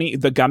gummy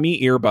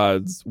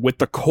earbuds with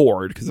the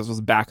cord, because this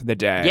was back in the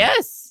day.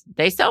 Yes,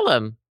 they sell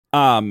them.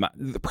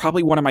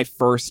 Probably one of my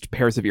first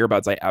pairs of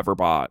earbuds I ever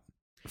bought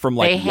from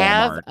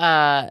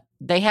Walmart.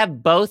 They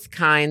have both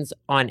kinds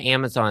on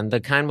Amazon, the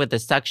kind with the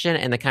suction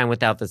and the kind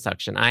without the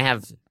suction. I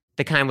have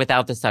the kind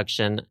without the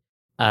suction,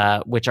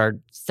 which are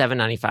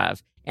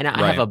 $7.95. And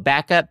I have a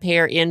backup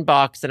pair in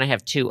box, and I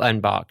have 2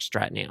 unboxed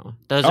right now.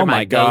 Those are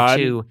my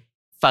go-to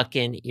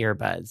fucking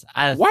earbuds.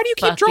 Why do you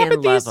keep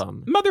dropping these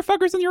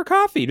motherfuckers in your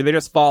coffee? Do they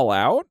just fall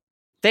out?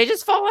 They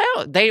just fall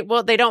out.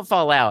 They don't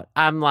fall out.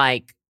 I'm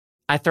like,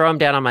 I throw them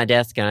down on my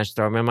desk and I just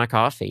throw them in my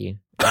coffee.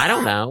 I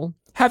don't know.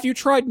 Have you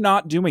tried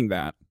not doing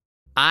that?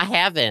 I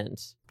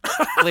haven't,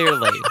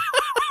 clearly.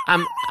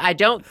 I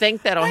don't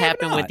think that'll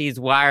happen with these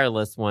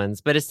wireless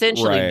ones, but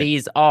essentially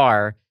these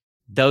are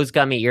those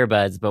gummy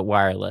earbuds, but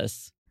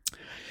wireless.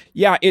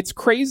 Yeah, it's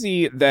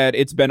crazy that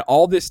it's been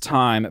all this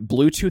time.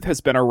 Bluetooth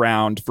has been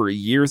around for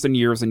years and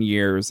years and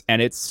years,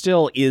 and it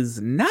still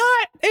is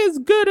not as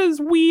good as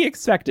we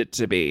expect it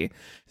to be.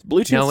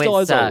 Bluetooth still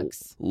has a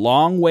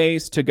long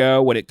ways to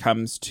go when it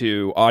comes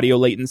to audio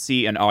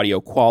latency and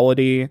audio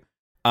quality.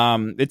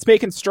 It's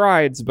making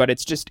strides, but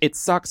it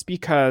sucks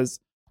because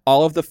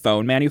all of the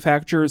phone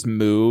manufacturers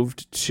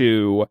moved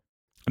to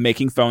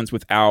making phones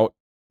without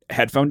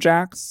headphone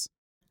jacks.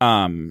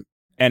 And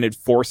it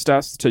forced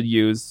us to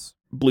use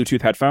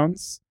Bluetooth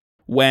headphones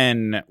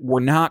when we're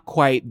not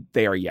quite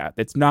there yet.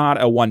 It's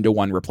not a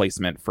 1-to-1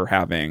 replacement for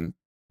having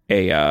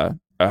a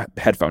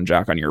headphone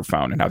jack on your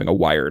phone and having a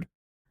wired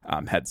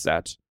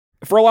headset.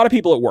 For a lot of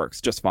people, it works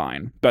just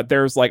fine. But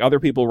there's like other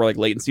people where like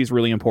latency is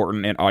really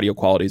important and audio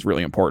quality is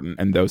really important.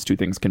 And those two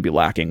things can be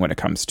lacking when it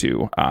comes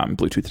to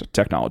Bluetooth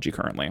technology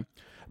currently.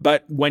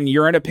 But when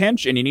you're in a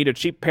pinch and you need a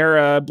cheap pair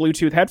of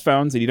Bluetooth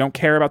headphones and you don't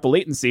care about the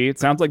latency, it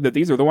sounds like that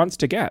these are the ones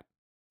to get.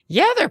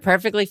 Yeah, they're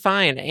perfectly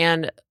fine.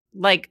 And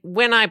like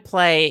when I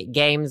play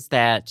games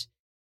that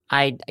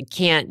I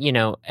can't,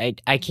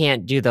 I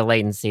can't do the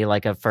latency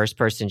like a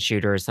first-person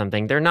shooter or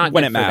something, they're not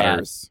when good it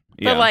matters.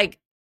 That. Yeah. But like,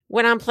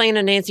 when I'm playing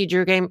a Nancy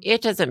Drew game,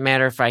 it doesn't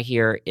matter if I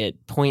hear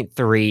it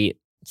 0.3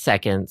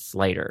 seconds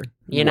later,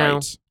 know?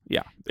 Right.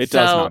 Yeah, it does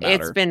not matter.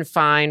 So it's been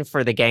fine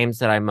for the games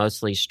that I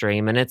mostly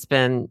stream, and it's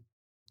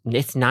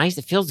nice.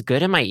 It feels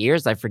good in my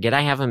ears. I forget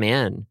I have them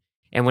in.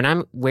 And when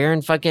I'm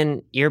wearing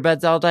fucking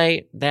earbuds all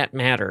day, that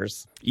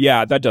matters.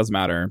 Yeah, that does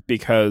matter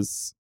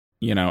because,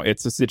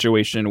 it's a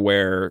situation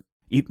where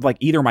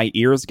either my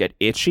ears get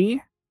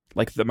itchy,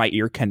 like my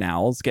ear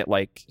canals get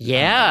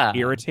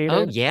irritated.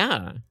 Oh,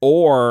 yeah.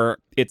 Or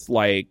it's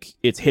like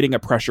it's hitting a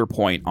pressure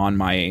point on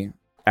my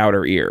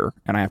outer ear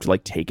and I have to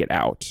take it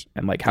out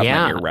and have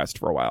my ear rest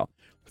for a while.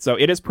 So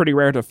it is pretty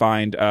rare to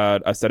find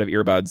a set of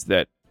earbuds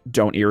that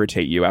don't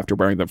irritate you after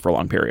wearing them for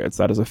long periods.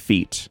 That is a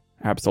feat.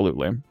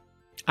 Absolutely.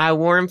 I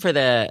wore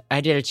them I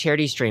did a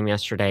charity stream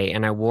yesterday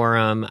and I wore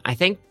them. I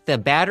think the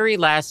battery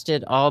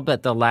lasted all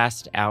but the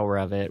last hour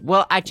of it.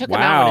 Well, I took them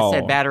out when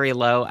it said battery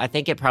low. I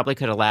think it probably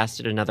could have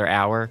lasted another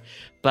hour,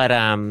 but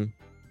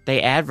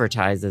they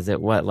advertise as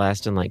it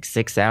lasting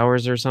 6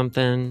 hours or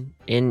something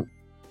in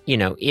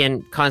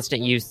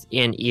constant use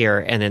in ear,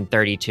 and then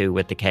 32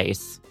 with the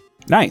case.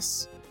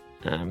 Nice.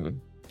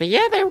 But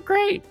yeah, they were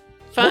great.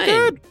 Fine.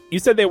 Well, good. You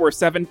said they were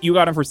you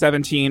got them for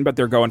 17, but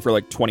they're going for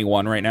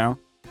 21 right now.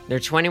 They're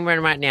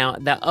 21 right now.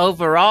 The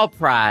overall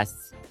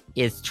price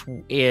is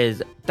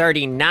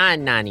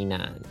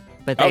 $39.99,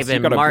 but they've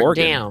been marked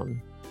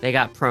down. They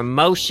got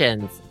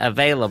promotions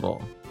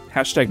available.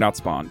 Hashtag not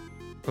spawned.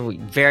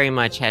 Very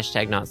much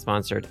hashtag not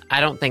sponsored. I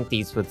don't think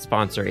these would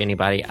sponsor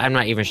anybody. I'm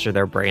not even sure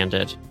they're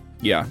branded.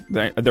 Yeah,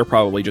 they're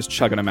probably just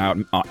chugging them out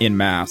in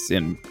mass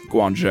in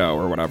Guangzhou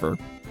or whatever.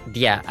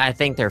 Yeah, I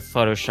think they're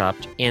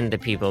photoshopped into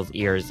people's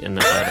ears in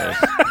the photos.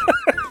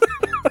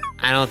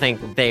 I don't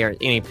think they are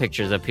any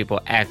pictures of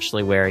people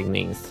actually wearing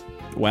these.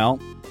 Well,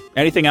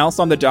 anything else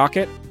on the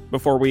docket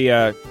before we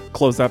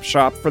close up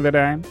shop for the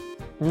day?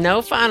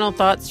 No final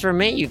thoughts from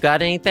me. You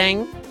got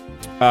anything?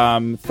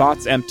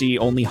 Thoughts empty,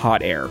 only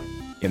hot air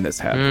in this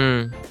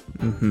head.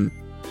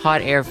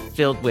 Hot air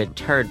filled with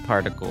turd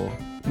particle.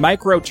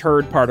 Micro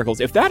turd particles.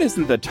 If that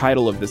isn't the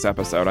title of this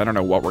episode, I don't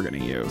know what we're going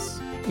to use.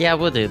 Yeah,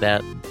 we'll do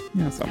that.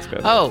 Yeah, sounds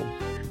good. Oh,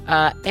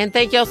 and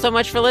thank y'all so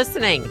much for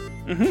listening.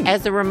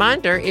 As a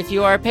reminder, if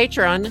you are a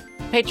Patreon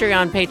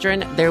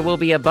patron, there will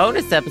be a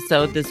bonus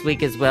episode this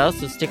week as well,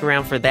 so stick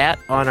around for that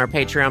on our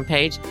Patreon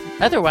page.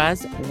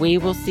 Otherwise, we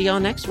will see y'all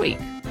next week.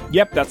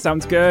 Yep, that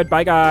sounds good.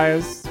 Bye,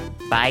 guys.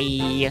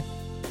 Bye.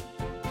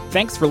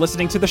 Thanks for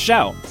listening to the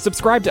show.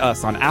 Subscribe to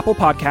us on Apple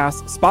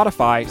Podcasts,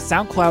 Spotify,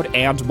 SoundCloud,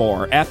 and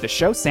more at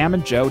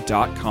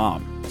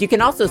theshowsamandjoe.com. You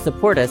can also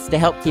support us to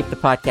help keep the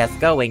podcast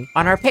going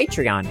on our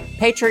Patreon,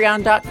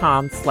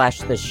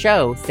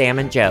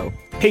 patreon.com/theshowsamandjoe.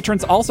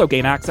 Patrons also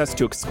gain access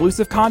to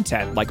exclusive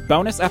content like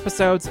bonus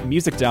episodes,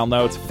 music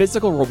downloads,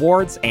 physical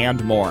rewards,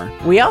 and more.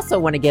 We also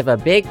want to give a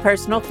big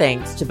personal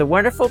thanks to the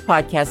wonderful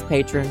podcast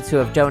patrons who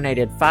have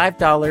donated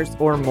 $5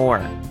 or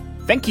more.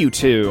 Thank you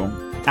to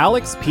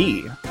Alex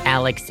P.,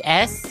 Alex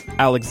S.,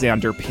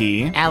 Alexander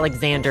P.,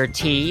 Alexander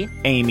T.,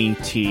 Amy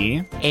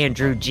T.,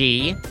 Andrew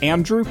G.,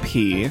 Andrew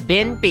P.,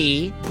 Ben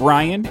B.,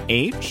 Brian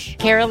H.,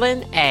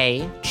 Carolyn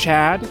A.,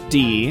 Chad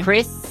D.,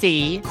 Chris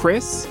C.,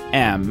 Chris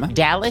M.,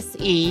 Dallas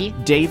E.,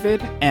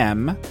 David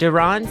M.,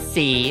 Duran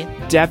C.,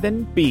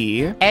 Devin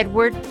B.,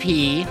 Edward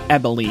P.,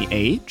 Emily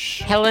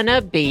H.,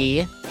 Helena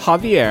B.,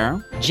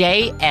 Javier,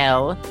 J.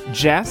 L.,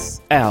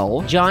 Jess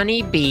L.,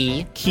 Johnny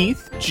B.,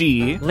 Keith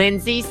G.,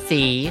 Lindsay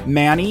C.,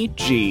 Manny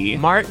G.,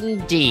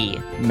 Martin D.,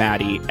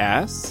 Maddie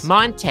S.,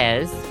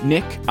 Montez,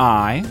 Nick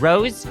I.,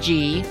 Rose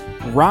G.,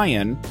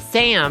 Ryan,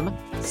 Sam,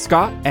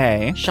 Scott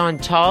A.,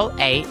 Chantal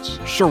H.,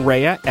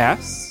 Sharia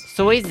S.,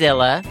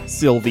 Soyzilla,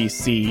 Sylvie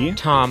C.,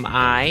 Tom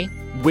I.,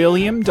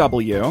 William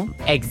W.,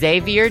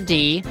 Xavier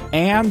D.,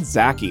 and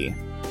Zachy.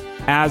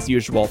 As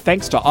usual,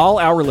 thanks to all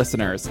our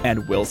listeners,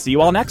 and we'll see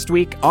you all next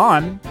week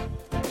on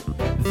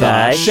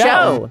The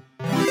Show.